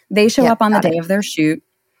they show up on the day of their shoot.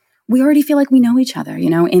 We already feel like we know each other.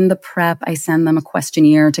 In the prep, I send them a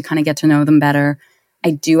questionnaire to kind of get to know them better. I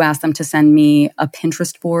do ask them to send me a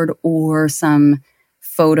Pinterest board or some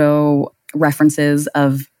photo references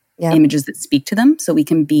of images that speak to them so we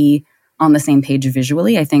can be on the same page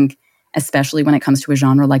visually. I think especially when it comes to a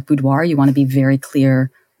genre like boudoir, you want to be very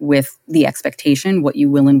clear with the expectation, what you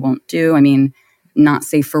will and won't do. I mean, not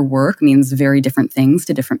safe for work means very different things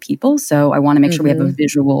to different people. So I want to make sure we have a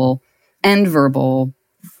visual and verbal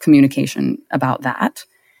communication about that.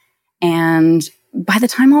 And by the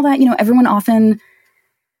time all that, everyone often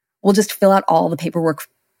will just fill out all the paperwork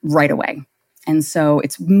right away. And so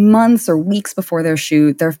it's months or weeks before their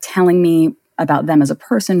shoot. They're telling me about them as a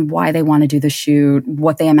person, why they want to do the shoot,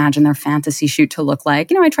 what they imagine their fantasy shoot to look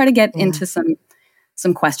like. I try to get into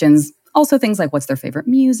some questions. Also things like what's their favorite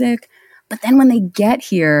music. But then when they get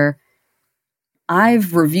here,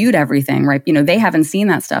 I've reviewed everything, right? They haven't seen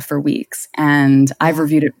that stuff for weeks and I've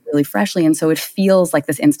reviewed it really freshly. And so it feels like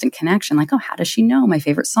this instant connection, like, oh, how does she know my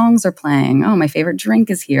favorite songs are playing? Oh, my favorite drink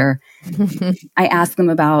is here. I ask them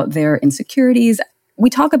about their insecurities. We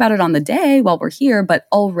talk about it on the day while we're here, but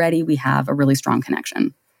already we have a really strong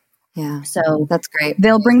connection. Yeah. So that's great.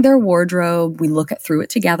 They'll bring their wardrobe. We look through it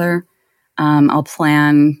together. I'll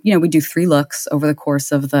plan, we do 3 looks over the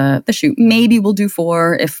course of the shoot. Maybe we'll do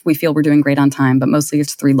 4 if we feel we're doing great on time, but mostly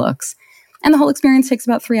it's 3 looks. And the whole experience takes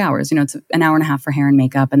about 3 hours. It's an hour and a half for hair and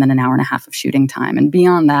makeup and then an hour and a half of shooting time. And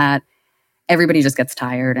beyond that, everybody just gets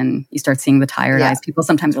tired and you start seeing the tired eyes. People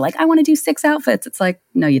sometimes are like, I want to do 6 outfits. It's like,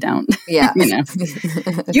 no, you don't. Yeah.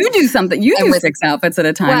 You do something. You do 6 outfits at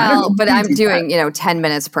a time. Well, but I'm doing, 10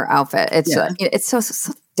 minutes per outfit. It's it's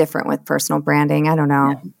so different with personal branding. I don't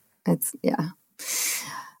know.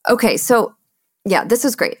 Okay. So this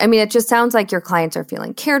is great. I mean, it just sounds like your clients are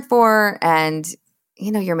feeling cared for and,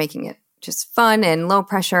 you're making it just fun and low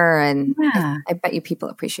pressure. And I bet you people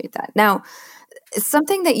appreciate that. Now,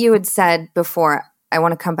 something that you had said before, I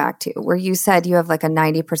want to come back to, where you said you have like a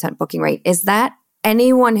 90% booking rate. Is that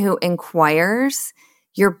anyone who inquires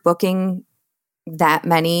you're booking that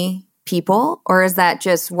many people? Or is that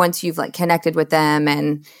just once you've like connected with them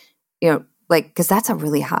and, like, because that's a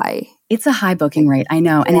really high. It's a high booking rate. I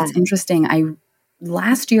know. And it's interesting. I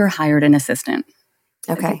last year hired an assistant.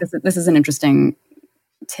 Okay. This is an interesting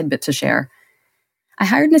tidbit to share. I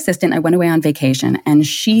hired an assistant. I went away on vacation and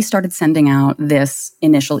she started sending out this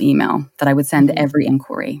initial email that I would send every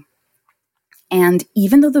inquiry. And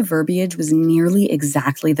even though the verbiage was nearly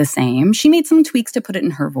exactly the same, she made some tweaks to put it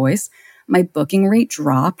in her voice. My booking rate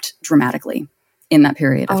dropped dramatically in that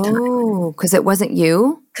period of time. Oh, because it wasn't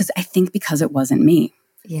you? Because it wasn't me.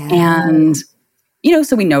 Yeah. And,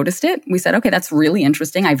 so we noticed it. We said, okay, that's really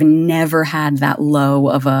interesting. I've never had that low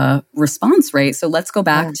of a response rate. So let's go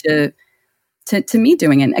back to me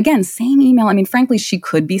doing it. Again, same email. I mean, frankly, she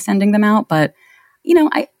could be sending them out, but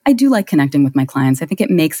I do like connecting with my clients. I think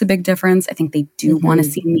it makes a big difference. I think they do want to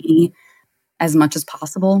see me as much as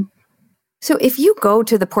possible. So if you go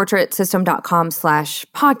to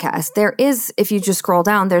theportraitsystem.com/podcast, there is, if you just scroll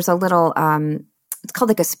down, there's a little, it's called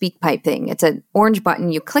like a speak pipe thing. It's an orange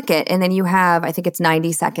button. You click it and then you have, I think it's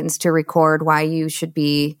 90 seconds to record why you should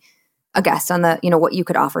be a guest on the, what you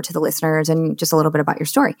could offer to the listeners and just a little bit about your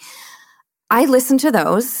story. I listen to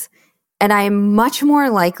those and I am much more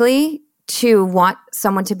likely to want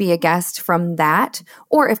someone to be a guest from that,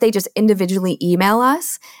 or if they just individually email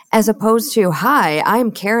us, as opposed to, hi,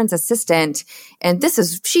 I'm Karen's assistant, and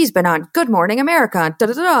she's been on Good Morning America,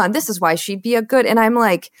 and this is why she'd be a good, and I'm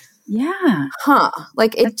like,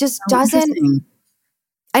 like it just doesn't,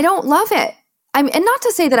 I don't love it. And not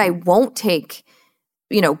to say that I won't take,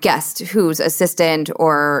 guest whose assistant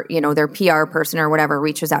or, their PR person or whatever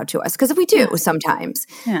reaches out to us. Because we do sometimes.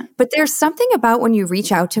 Yeah. But there's something about when you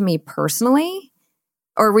reach out to me personally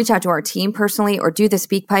or reach out to our team personally or do the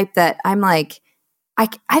speak pipe that I'm like, I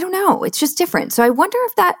don't know. It's just different. So I wonder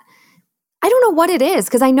if I don't know what it is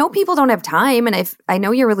because I know people don't have time and I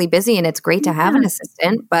know you're really busy and it's great to have an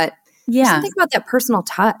assistant, but something about that personal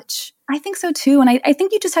touch. I think so too. And I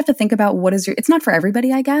think you just have to think about it's not for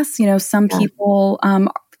everybody, I guess. Some people,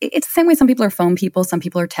 it's the same way some people are phone people, some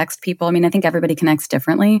people are text people. I mean, I think everybody connects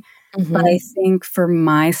differently. But I think for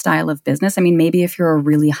my style of business, I mean, maybe if you're a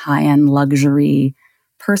really high-end luxury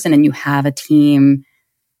person and you have a team,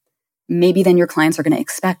 maybe then your clients are going to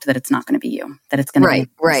expect that it's not going to be you, that it's going to be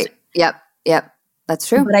right. Yep. That's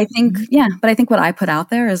true. But I think, what I put out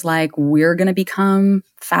there is like, we're going to become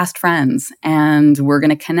fast friends and we're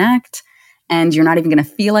going to connect and you're not even going to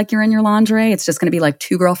feel like you're in your lingerie. It's just going to be like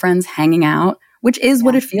two girlfriends hanging out, which is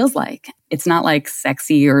what it feels like. It's not like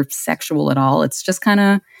sexy or sexual at all. It's just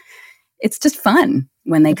it's just fun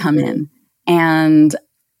when they come in. And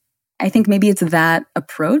I think maybe it's that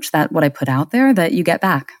approach, that what I put out there, that you get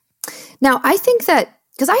back. Now, I think that,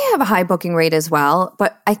 because I have a high booking rate as well,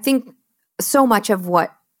 but I think so much of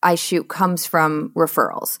what I shoot comes from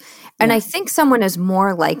referrals. And I think someone is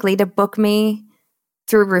more likely to book me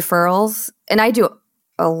through referrals. And I do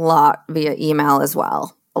a lot via email as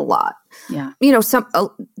well. A lot. Yeah.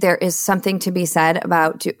 There is something to be said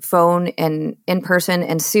about phone and in person.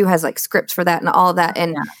 And Sue has like scripts for that and all of that.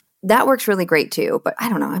 And that works really great too. But I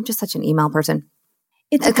don't know. I'm just such an email person.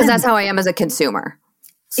 Because that's how I am as a consumer.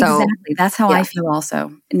 So, exactly. That's how I feel also.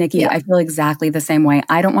 Nikki, I feel exactly the same way.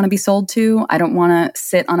 I don't want to be sold to. I don't want to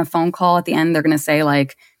sit on a phone call at the end. They're going to say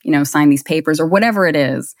like, sign these papers or whatever it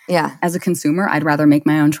is. Yeah. As a consumer, I'd rather make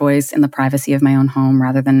my own choice in the privacy of my own home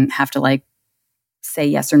rather than have to like say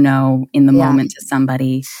yes or no in the moment to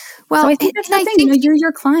somebody. Well, so I think that's the thing. You're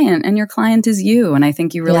your client and your client is you. And I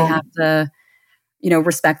think you really have to,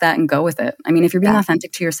 respect that and go with it. I mean, if you're being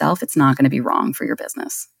authentic to yourself, it's not going to be wrong for your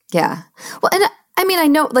business. Yeah. Well, and I mean, I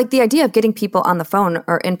know like the idea of getting people on the phone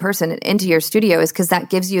or in person into your studio is because that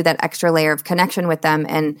gives you that extra layer of connection with them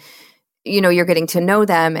and, you're getting to know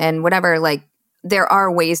them and whatever. Like there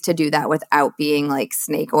are ways to do that without being like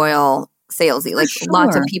snake oil salesy. Like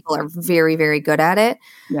lots of people are very, very good at it.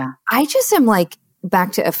 Yeah. I just am like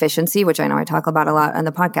back to efficiency, which I know I talk about a lot on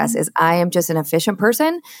the podcast, is I am just an efficient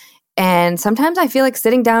person. And sometimes I feel like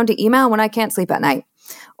sitting down to email when I can't sleep at night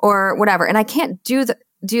or whatever. And I can't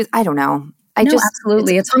I don't know.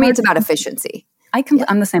 Absolutely. For me, it's about efficiency.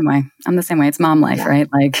 I'm the same way. It's mom life, right?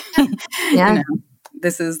 Like,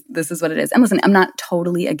 this is what it is. And listen, I'm not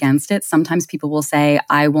totally against it. Sometimes people will say,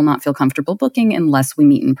 I will not feel comfortable booking unless we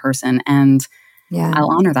meet in person. And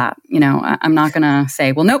I'll honor that. I'm not going to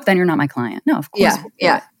say, well, nope, then you're not my client. No, of course.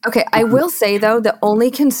 Yeah. Okay. I will say though, the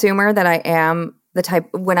only consumer that I am the type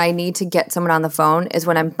when I need to get someone on the phone is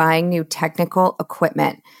when I'm buying new technical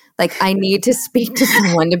equipment. Like, I need to speak to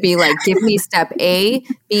someone to be like, give me step A,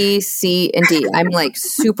 B, C, and D. I'm like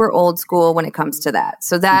super old school when it comes to that.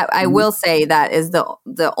 So that I will say that is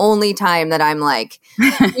the only time that I'm like,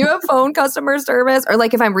 you have phone customer service, or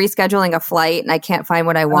like if I'm rescheduling a flight and I can't find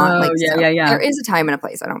what I want. There is a time and a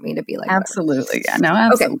place. I don't mean to be like absolutely. Yeah, no,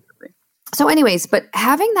 absolutely. Okay. So anyways, but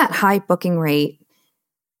having that high booking rate,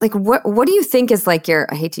 like what do you think is like your,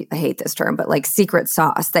 I hate this term, but like secret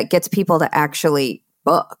sauce that gets people to actually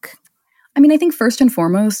book? I mean, I think first and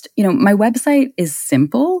foremost, my website is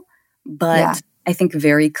simple, but I think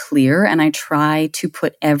very clear. And I try to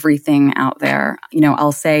put everything out there.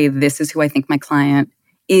 I'll say, this is who I think my client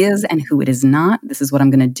is and who it is not. This is what I'm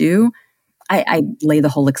going to do. I lay the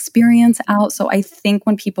whole experience out. So I think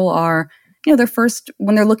when people are,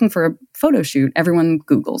 when they're looking for a photo shoot, everyone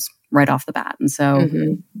Googles right off the bat. And so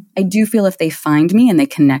I do feel if they find me and they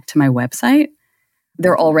connect to my website,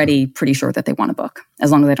 they're already pretty sure that they want to book,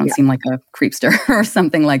 as long as they don't seem like a creepster or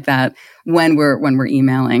something like that when we're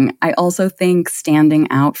emailing. I also think standing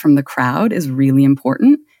out from the crowd is really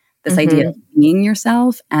important. This idea of being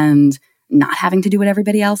yourself and not having to do what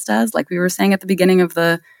everybody else does. Like we were saying at the beginning of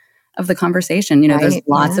the conversation, there's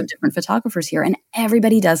lots of different photographers here and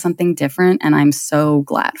everybody does something different. And I'm so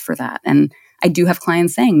glad for that. And I do have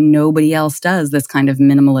clients saying nobody else does this kind of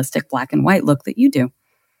minimalistic black and white look that you do.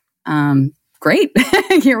 Great.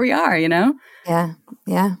 Here we are, Yeah.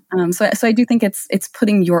 So I do think it's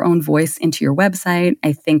putting your own voice into your website.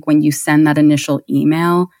 I think when you send that initial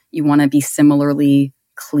email, you want to be similarly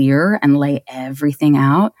clear and lay everything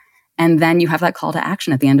out. And then you have that call to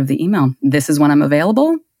action at the end of the email. This is when I'm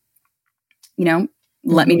available.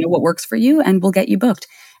 Let me know what works for you and we'll get you booked.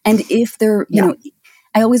 And if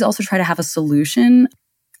I always also try to have a solution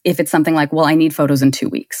if it's something like, well, I need photos in 2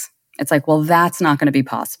 weeks. It's like, well, that's not going to be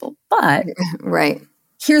possible. But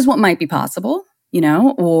here's what might be possible,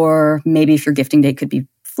 or maybe if your gifting date could be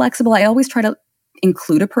flexible. I always try to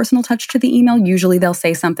include a personal touch to the email. Usually they'll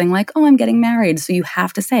say something like, oh, I'm getting married. So you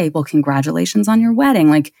have to say, well, congratulations on your wedding.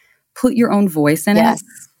 Like put your own voice in it.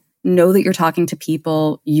 Know that you're talking to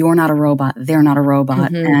people. You're not a robot. They're not a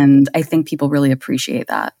robot. And I think people really appreciate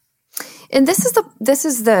that. And this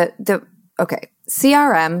is the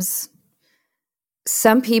CRMs.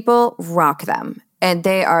 Some people rock them and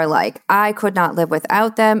they are like, I could not live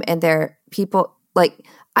without them. And they're people like,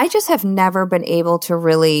 I just have never been able to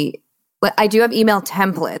really, I do have email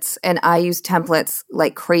templates and I use templates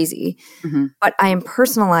like crazy, but I am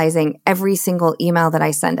personalizing every single email that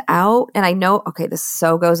I send out. And I know, this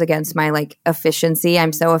so goes against my like efficiency.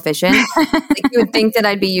 I'm so efficient. Like you would think that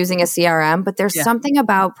I'd be using a CRM, but there's something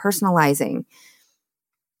about personalizing,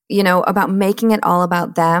 about making it all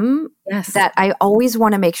about them that I always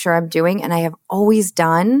want to make sure I'm doing and I have always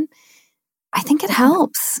done. I think it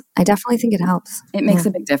helps. I definitely think it helps. It makes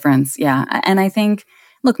a big difference. Yeah. And I think,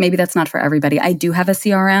 look, maybe that's not for everybody. I do have a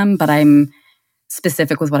CRM, but I'm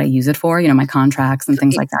specific with what I use it for. My contracts and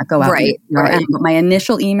things like that go out. Right. But my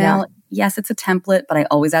initial email, yes, it's a template, but I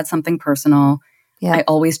always add something personal. Yeah. I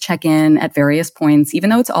always check in at various points, even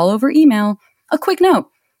though it's all over email, a quick note.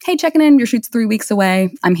 Hey, checking in, your shoot's 3 weeks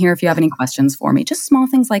away. I'm here if you have any questions for me. Just small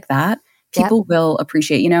things like that. People will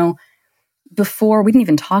appreciate, before we didn't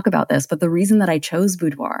even talk about this, but the reason that I chose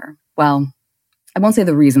boudoir, well, I won't say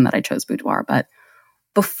the reason that I chose boudoir, but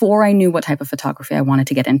before I knew what type of photography I wanted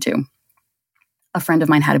to get into, a friend of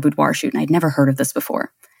mine had a boudoir shoot and I'd never heard of this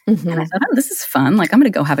before. And I thought, oh, this is fun. Like I'm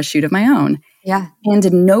going to go have a shoot of my own. Yeah. And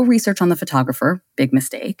did no research on the photographer. Big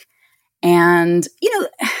mistake. And,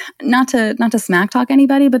 not to smack talk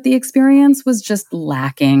anybody, but the experience was just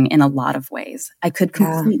lacking in a lot of ways. I could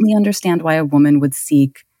completely understand why a woman would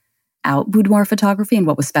seek out boudoir photography and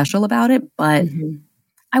what was special about it, but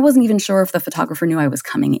I wasn't even sure if the photographer knew I was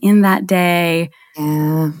coming in that day.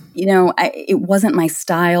 Yeah. It wasn't my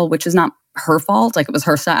style, which is not her fault. Like it was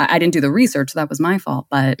her style. I didn't do the research. So that was my fault.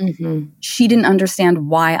 But she didn't understand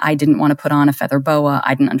why I didn't want to put on a feather boa.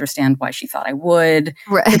 I didn't understand why she thought I would.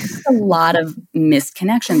 Right. There's a lot of missed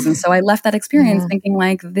connections. And so I left that experience thinking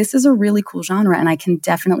like, this is a really cool genre and I can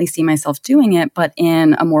definitely see myself doing it, but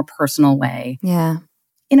in a more personal way. Yeah.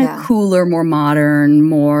 In a cooler, more modern,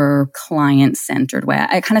 more client-centered way.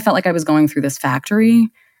 I kind of felt like I was going through this factory,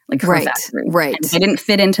 like her factory. Right. And if I didn't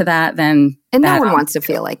fit into that, then... And no one wants to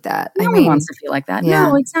feel like that. No one wants to feel like that. Yeah.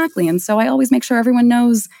 No, exactly. And so I always make sure everyone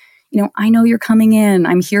knows, I know you're coming in.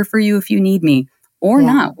 I'm here for you if you need me. Or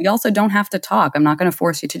not. We also don't have to talk. I'm not going to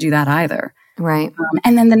force you to do that either. Right.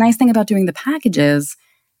 And then the nice thing about doing the packages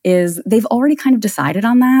is they've already kind of decided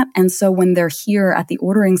on that. And so when they're here at the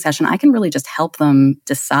ordering session, I can really just help them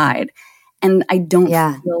decide. And I don't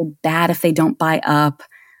feel bad if they don't buy up.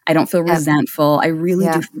 I don't feel resentful. I really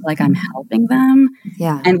do feel like I'm helping them.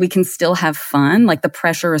 Yeah. And we can still have fun. Like the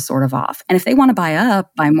pressure is sort of off. And if they want to buy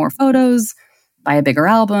up, buy more photos, buy a bigger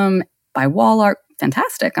album, buy wall art,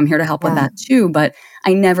 fantastic. I'm here to help with that too. But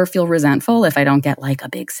I never feel resentful if I don't get like a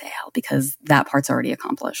big sale because that part's already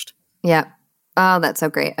accomplished. Yeah. Oh, that's so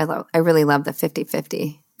great. I really love the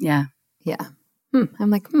 50-50. Yeah. Yeah. I'm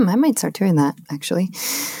like, I might start doing that actually.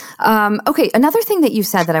 Okay. Another thing that you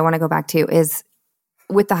said that I want to go back to is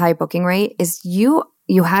with the high booking rate is you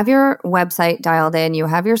have your website dialed in, you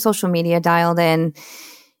have your social media dialed in,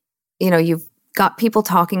 you've got people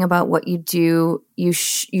talking about what you do.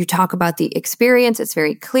 You talk about the experience. It's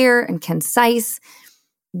very clear and concise.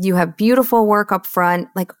 You have beautiful work up front.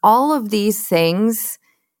 Like all of these things,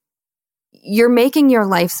 you're making your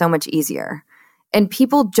life so much easier. And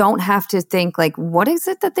people don't have to think like, what is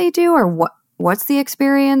it that they do or what's the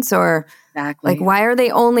experience or exactly. like, why are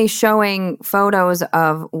they only showing photos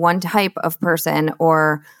of one type of person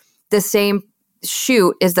or the same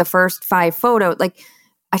shoot is the first 5 photos? Like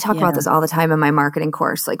I talk about this all the time in my marketing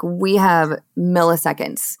course. Like we have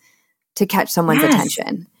milliseconds to catch someone's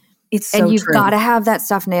attention. It's so and you've true. got to have that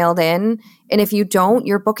stuff nailed in. And if you don't,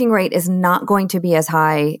 your booking rate is not going to be as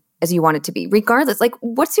high as you want it to be, regardless. Like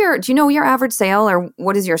do you know your average sale or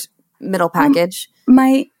what is your middle package?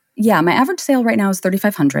 My average sale right now is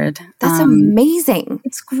 $3,500. That's amazing.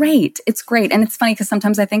 It's great. It's great. And it's funny because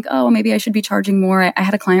sometimes I think, oh, maybe I should be charging more. I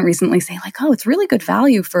had a client recently say like, oh, it's really good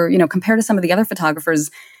value for, compared to some of the other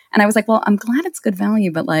photographers. And I was like, well, I'm glad it's good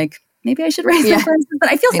value, but like, maybe I should raise the prices.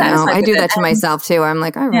 But I feel satisfied. I do that to myself too. I'm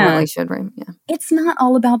like, I really should. It's not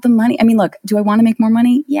all about the money. I mean, look, do I want to make more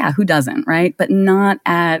money? Yeah, who doesn't, right? But not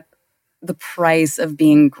at the price of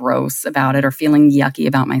being gross about it or feeling yucky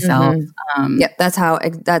about myself.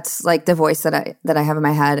 That's like the voice that I have in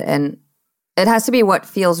my head. And it has to be what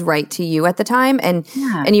feels right to you at the time. And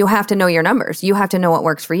you have to know your numbers. You have to know what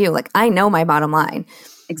works for you. Like I know my bottom line.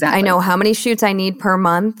 Exactly. I know how many shoots I need per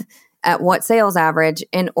month at what sales average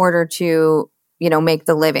in order to, make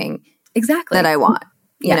the living that I want,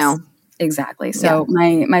 you know? Exactly. So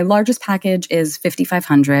my largest package is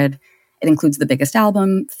 $5,500. It includes the biggest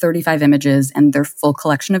album, 35 images, and their full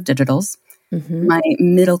collection of digitals. Mm-hmm. My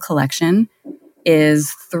middle collection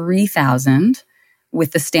is $3,000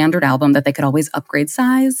 with the standard album that they could always upgrade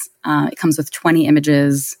size. It comes with 20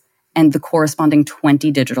 images and the corresponding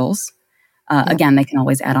 20 digitals. Again, they can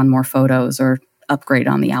always add on more photos or upgrade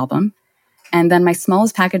on the album. And then my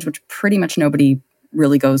smallest package, which pretty much nobody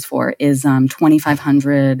really goes for, is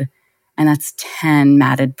 $2,500, and that's 10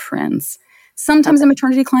 matted prints. Sometimes a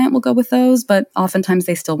maternity client will go with those, but oftentimes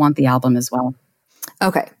they still want the album as well.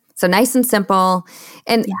 Okay. So nice and simple.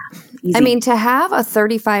 And easy. I mean, to have a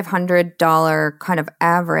 $3,500 kind of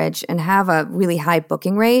average and have a really high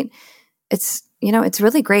booking rate, it's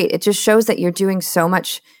really great. It just shows that you're doing so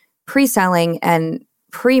much pre-selling and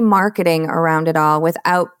pre-marketing around it all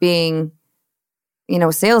without being,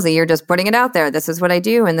 salesy. You're just putting it out there. This is what I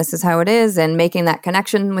do and this is how it is, and making that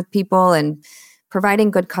connection with people and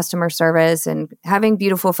providing good customer service and having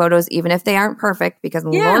beautiful photos, even if they aren't perfect, because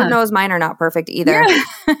Lord knows mine are not perfect either.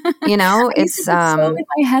 It's so in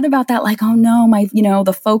my head about that, like, oh no,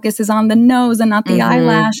 the focus is on the nose and not the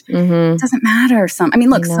eyelash. Mm-hmm. It doesn't matter.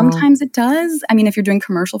 Sometimes it does. I mean, if you're doing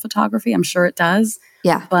commercial photography, I'm sure it does.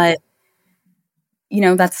 Yeah. But,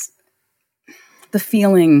 that's the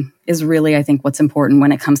feeling is really, I think, what's important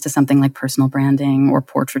when it comes to something like personal branding or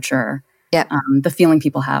portraiture. Yeah. The feeling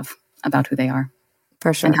people have about who they are.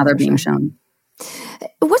 For sure. And how they're being shown.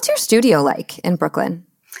 What's your studio like in Brooklyn?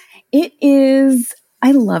 It is,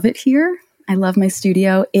 I love it here. I love my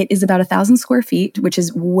studio. It is about 1,000 square feet, which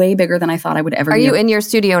is way bigger than I thought I would ever be. Are you in your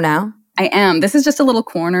studio now? I am. This is just a little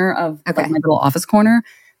corner of like my little office corner.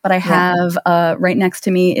 But I have, right next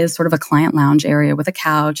to me is sort of a client lounge area with a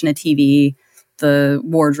couch and a TV, the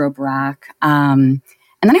wardrobe rack. And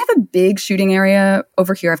then I have a big shooting area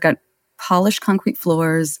over here. I've got polished concrete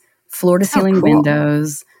floors, floor-to-ceiling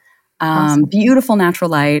windows, awesome. Beautiful natural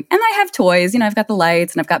light. And I have toys. I've got the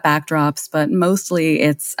lights and I've got backdrops, but mostly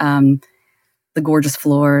it's the gorgeous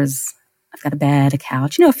floors. I've got a bed, a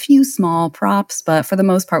couch, a few small props, but for the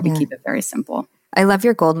most part, we keep it very simple. I love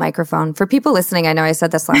your gold microphone. For people listening, I know I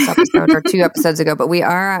said this last episode or 2 episodes ago, but we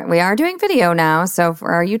are doing video now. So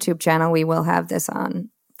for our YouTube channel, we will have this on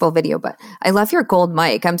full video. But I love your gold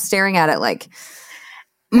mic. I'm staring at it like...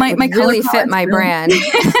 My really fit my brand.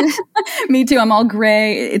 Me too. I'm all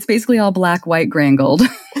gray. It's basically all black, white, gray, and gold.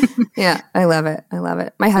 Yeah, I love it.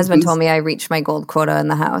 My husband told me I reached my gold quota in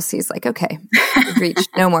the house. He's like, okay, you've reached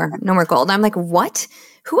no more gold. And I'm like, what?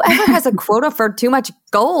 Whoever has a quota for too much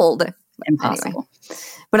gold? Impossible. Anyway,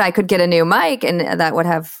 but I could get a new mic and that would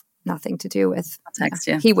have nothing to do with. I'll text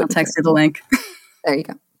you. He wouldn't I'll text you the link. There you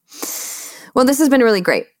go. Well, this has been really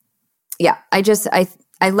great. Yeah,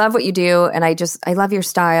 I love what you do, and I love your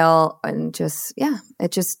style, and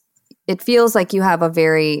it feels like you have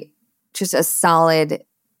a solid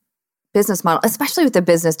business model, especially with the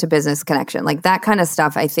business to business connection. Like that kind of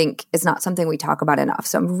stuff, I think is not something we talk about enough.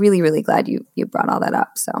 So I'm really, really glad you brought all that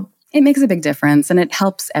up. So it makes a big difference, and it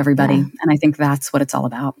helps everybody. Yeah. And I think that's what it's all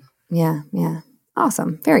about. Yeah. Yeah.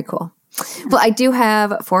 Awesome. Very cool. Well, I do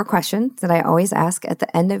have 4 questions that I always ask at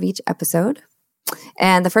the end of each episode.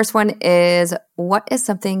 And the first one is, what is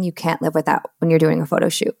something you can't live without when you're doing a photo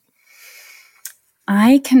shoot?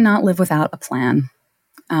 I cannot live without a plan.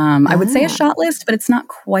 I would say a shot list, but it's not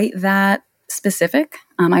quite that specific.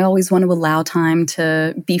 I always want to allow time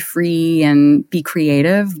to be free and be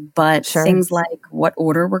creative, but things like what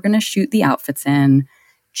order we're going to shoot the outfits in,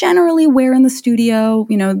 generally where in the studio,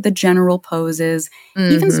 the general poses,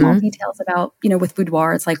 even small details about, with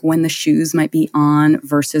boudoir, it's like when the shoes might be on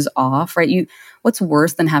versus off, right? What's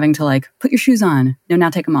worse than having to like, put your shoes on. No, now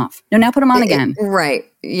take them off. No, now put them on again. Right.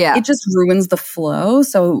 Yeah. It just ruins the flow.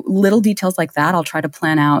 So little details like that, I'll try to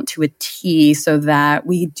plan out to a T so that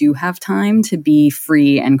we do have time to be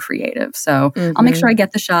free and creative. So I'll make sure I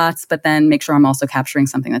get the shots, but then make sure I'm also capturing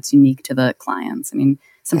something that's unique to the clients. I mean,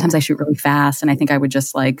 sometimes I shoot really fast, and I think I would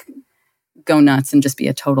just like go nuts and just be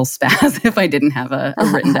a total spaz if I didn't have a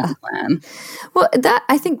written down plan. Well,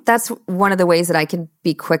 I think that's one of the ways that I can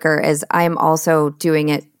be quicker, is I am also doing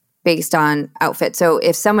it based on outfit. So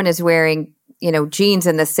if someone is wearing, jeans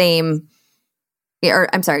in the same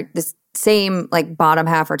like bottom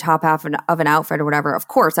half or top half of an outfit or whatever, of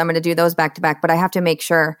course I'm going to do those back to back, but I have to make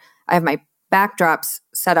sure I have my backdrops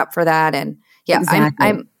set up for that. And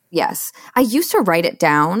exactly. Yes. I used to write it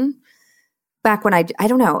down back when I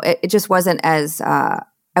don't know, it just wasn't as, I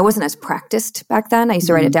wasn't as practiced back then. I used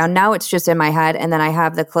to write it down. Now it's just in my head, and then I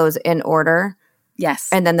have the clothes in order. Yes.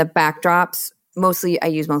 And then the backdrops, I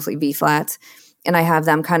use mostly V-flats, and I have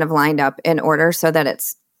them kind of lined up in order so that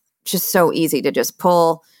it's just so easy to just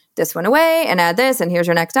pull this one away and add this, and here's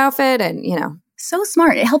your next outfit, and So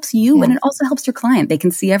smart. It helps you, and it also helps your client. They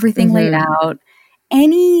can see everything laid out.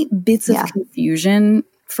 Any bits of confusion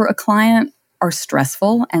for a client are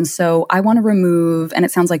stressful. And so I want to remove, and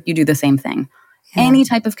it sounds like you do the same thing, any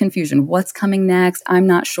type of confusion. What's coming next? I'm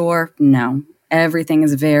not sure. No, everything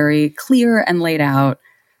is very clear and laid out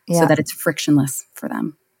so that it's frictionless for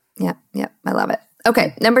them. Yeah. Yeah. I love it.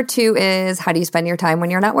 Okay. Number 2 is, how do you spend your time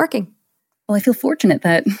when you're not working? Well, I feel fortunate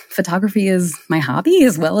that photography is my hobby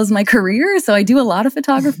as well as my career. So I do a lot of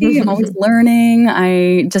photography. I'm always learning.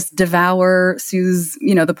 I just devour Sue's,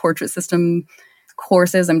 the portrait system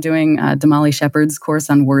courses. I'm doing Damali Shepard's course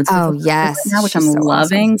on words. Oh, yes. Right now, which I'm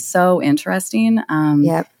loving. Awesome. So interesting.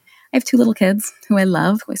 I have 2 little kids who I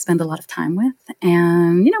love, who I spend a lot of time with.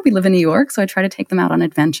 And, we live in New York, so I try to take them out on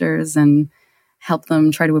adventures and help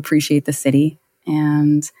them try to appreciate the city.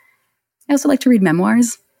 And I also like to read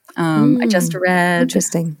memoirs. I just read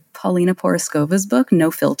Paulina Poroskova's book,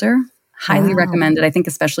 No Filter. Highly recommended, I think,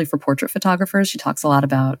 especially for portrait photographers. She talks a lot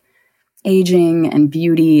about aging and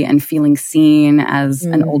beauty and feeling seen as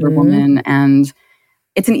an older woman. And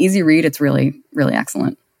it's an easy read. It's really, really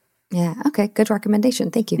excellent. Yeah. Okay. Good recommendation.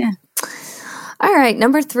 Thank you. Yeah. All right.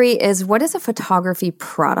 Number 3 is, what is a photography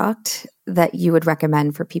product that you would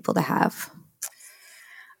recommend for people to have?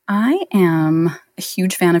 I am a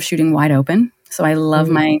huge fan of shooting wide open. So I love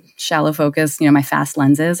my shallow focus, my fast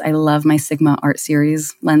lenses. I love my Sigma Art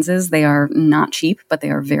Series lenses. They are not cheap, but they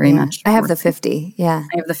are very much I have the 50. Yeah.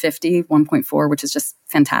 I have the 50, 1.4, which is just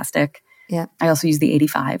fantastic. Yeah. I also use the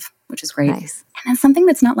 85, which is great. Nice. And then something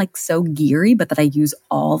that's not like so geary, but that I use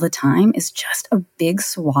all the time is just a big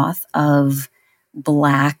swath of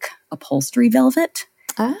black upholstery velvet.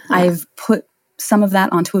 I've put some of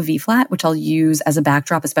that onto a V-flat, which I'll use as a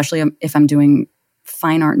backdrop, especially if I'm doing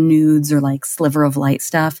fine art nudes or like sliver of light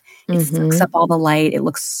stuff. It soaks up all the light. It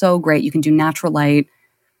looks so great. You can do natural light,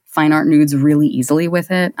 fine art nudes really easily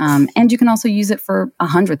with it. And you can also use it for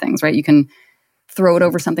 100 things, right? You can throw it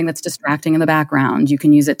over something that's distracting in the background. You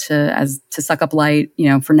can use it to suck up light,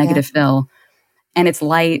 for negative fill. And it's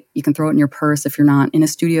light. You can throw it in your purse if you're not in a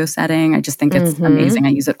studio setting. I just think it's amazing. I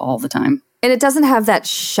use it all the time. And it doesn't have that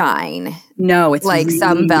shine. No, it's like really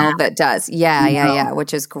some velvet does. Yeah,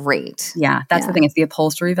 which is great. Yeah, that's the thing. It's the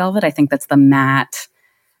upholstery velvet. I think that's the matte,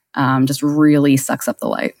 just really sucks up the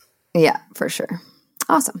light. Yeah, for sure.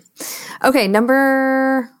 Awesome. Okay,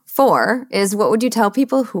 number 4 is, what would you tell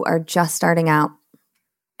people who are just starting out?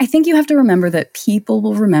 I think you have to remember that people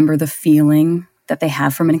will remember the feeling that they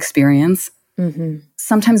have from an experience.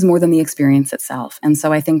 sometimes more than the experience itself. And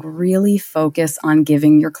so I think really focus on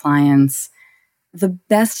giving your clients the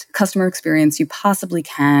best customer experience you possibly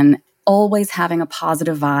can, always having a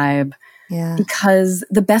positive vibe. Yeah. Because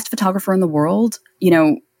the best photographer in the world,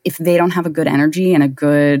 if they don't have a good energy and a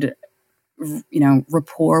good,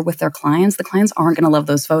 rapport with their clients, the clients aren't going to love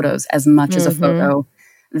those photos as much as a photo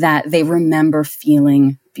that they remember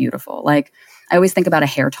feeling beautiful. Like, I always think about a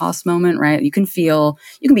hair toss moment, right? You can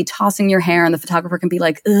be tossing your hair and the photographer can be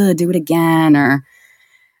like, ugh, do it again, or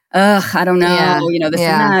I don't know, this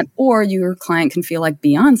and that. Or your client can feel like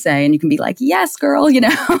Beyonce and you can be like, yes, girl, Yeah.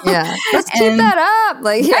 Let's keep that up.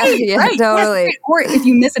 Like, right, totally. Yes, or if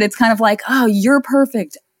you miss it, it's kind of like, oh, you're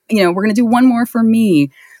perfect. We're going to do one more for me.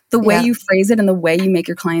 The way you phrase it and the way you make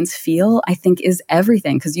your clients feel, I think, is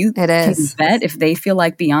everything. Because you can bet if they feel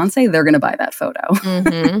like Beyonce, they're going to buy that photo.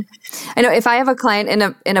 I know if I have a client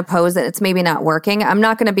in a pose that it's maybe not working, I'm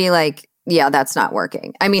not going to be like, yeah, that's not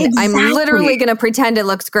working. I mean, exactly. I'm literally going to pretend it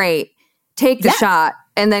looks great, take the shot,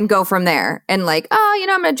 and then go from there. And like, I'm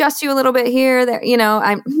going to adjust you a little bit here, there.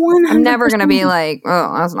 I'm never going to be like,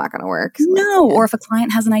 oh, that's not going to work. No. Or if a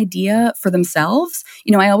client has an idea for themselves,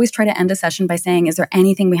 I always try to end a session by saying, is there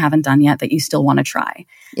anything we haven't done yet that you still want to try?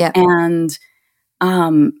 Yeah. And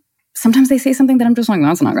sometimes they say something that I'm just like,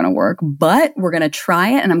 that's not going to work, but we're going to try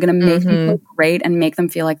it and I'm going to make them feel great and make them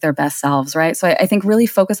feel like their best selves, right? So I think really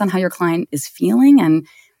focus on how your client is feeling and,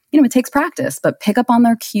 it takes practice, but pick up on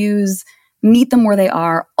their cues, meet them where they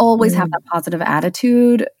are, always have that positive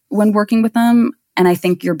attitude when working with them. And I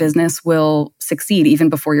think your business will succeed even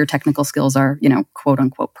before your technical skills are, quote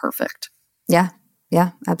unquote, perfect. Yeah.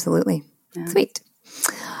 Yeah, absolutely. Yeah. Sweet.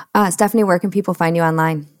 Stephanie, where can people find you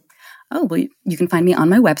online? Oh, well, you can find me on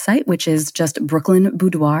my website, which is just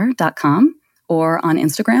brooklynboudoir.com, or on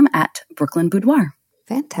Instagram at brooklynboudoir.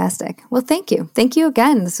 Fantastic. Well, thank you. Thank you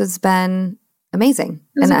again. This has been amazing.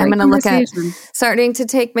 And I'm going to look at starting to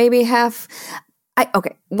take maybe half.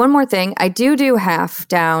 Okay, one more thing. I do half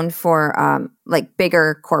down for like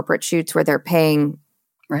bigger corporate shoots where they're paying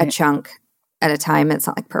a chunk at a time. It's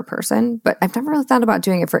not like per person, but I've never really thought about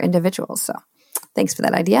doing it for individuals. So thanks for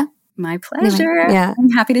that idea. My pleasure. Anyway, yeah. I'm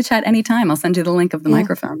happy to chat anytime. I'll send you the link of the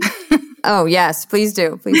microphone. Oh, yes. Please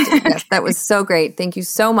do. Please do. Yes, that was so great. Thank you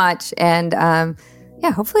so much. And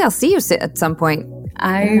hopefully I'll see you at some point.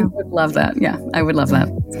 I would love that. Yeah, I would love that.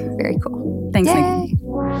 Very cool. Thanks. Yay.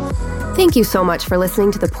 Thank you so much for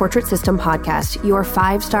listening to the Portrait System podcast. Your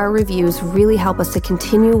 5-star reviews really help us to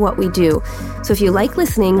continue what we do. So if you like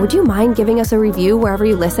listening, would you mind giving us a review wherever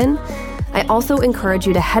you listen? I also encourage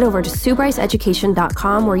you to head over to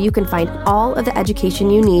SueBryceEducation.com where you can find all of the education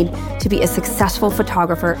you need to be a successful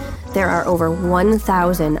photographer. There are over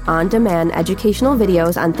 1,000 on-demand educational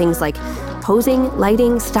videos on things like posing,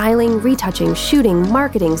 lighting, styling, retouching, shooting,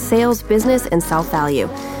 marketing, sales, business, and self-value.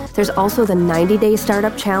 There's also the 90-day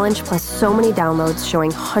startup challenge, plus so many downloads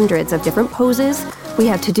showing hundreds of different poses. We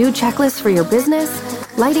have to-do checklists for your business,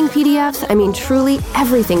 lighting PDFs, truly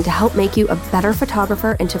everything to help make you a better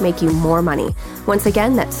photographer and to make you more money. Once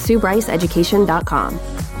again, that's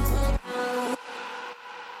SueBryceEducation.com.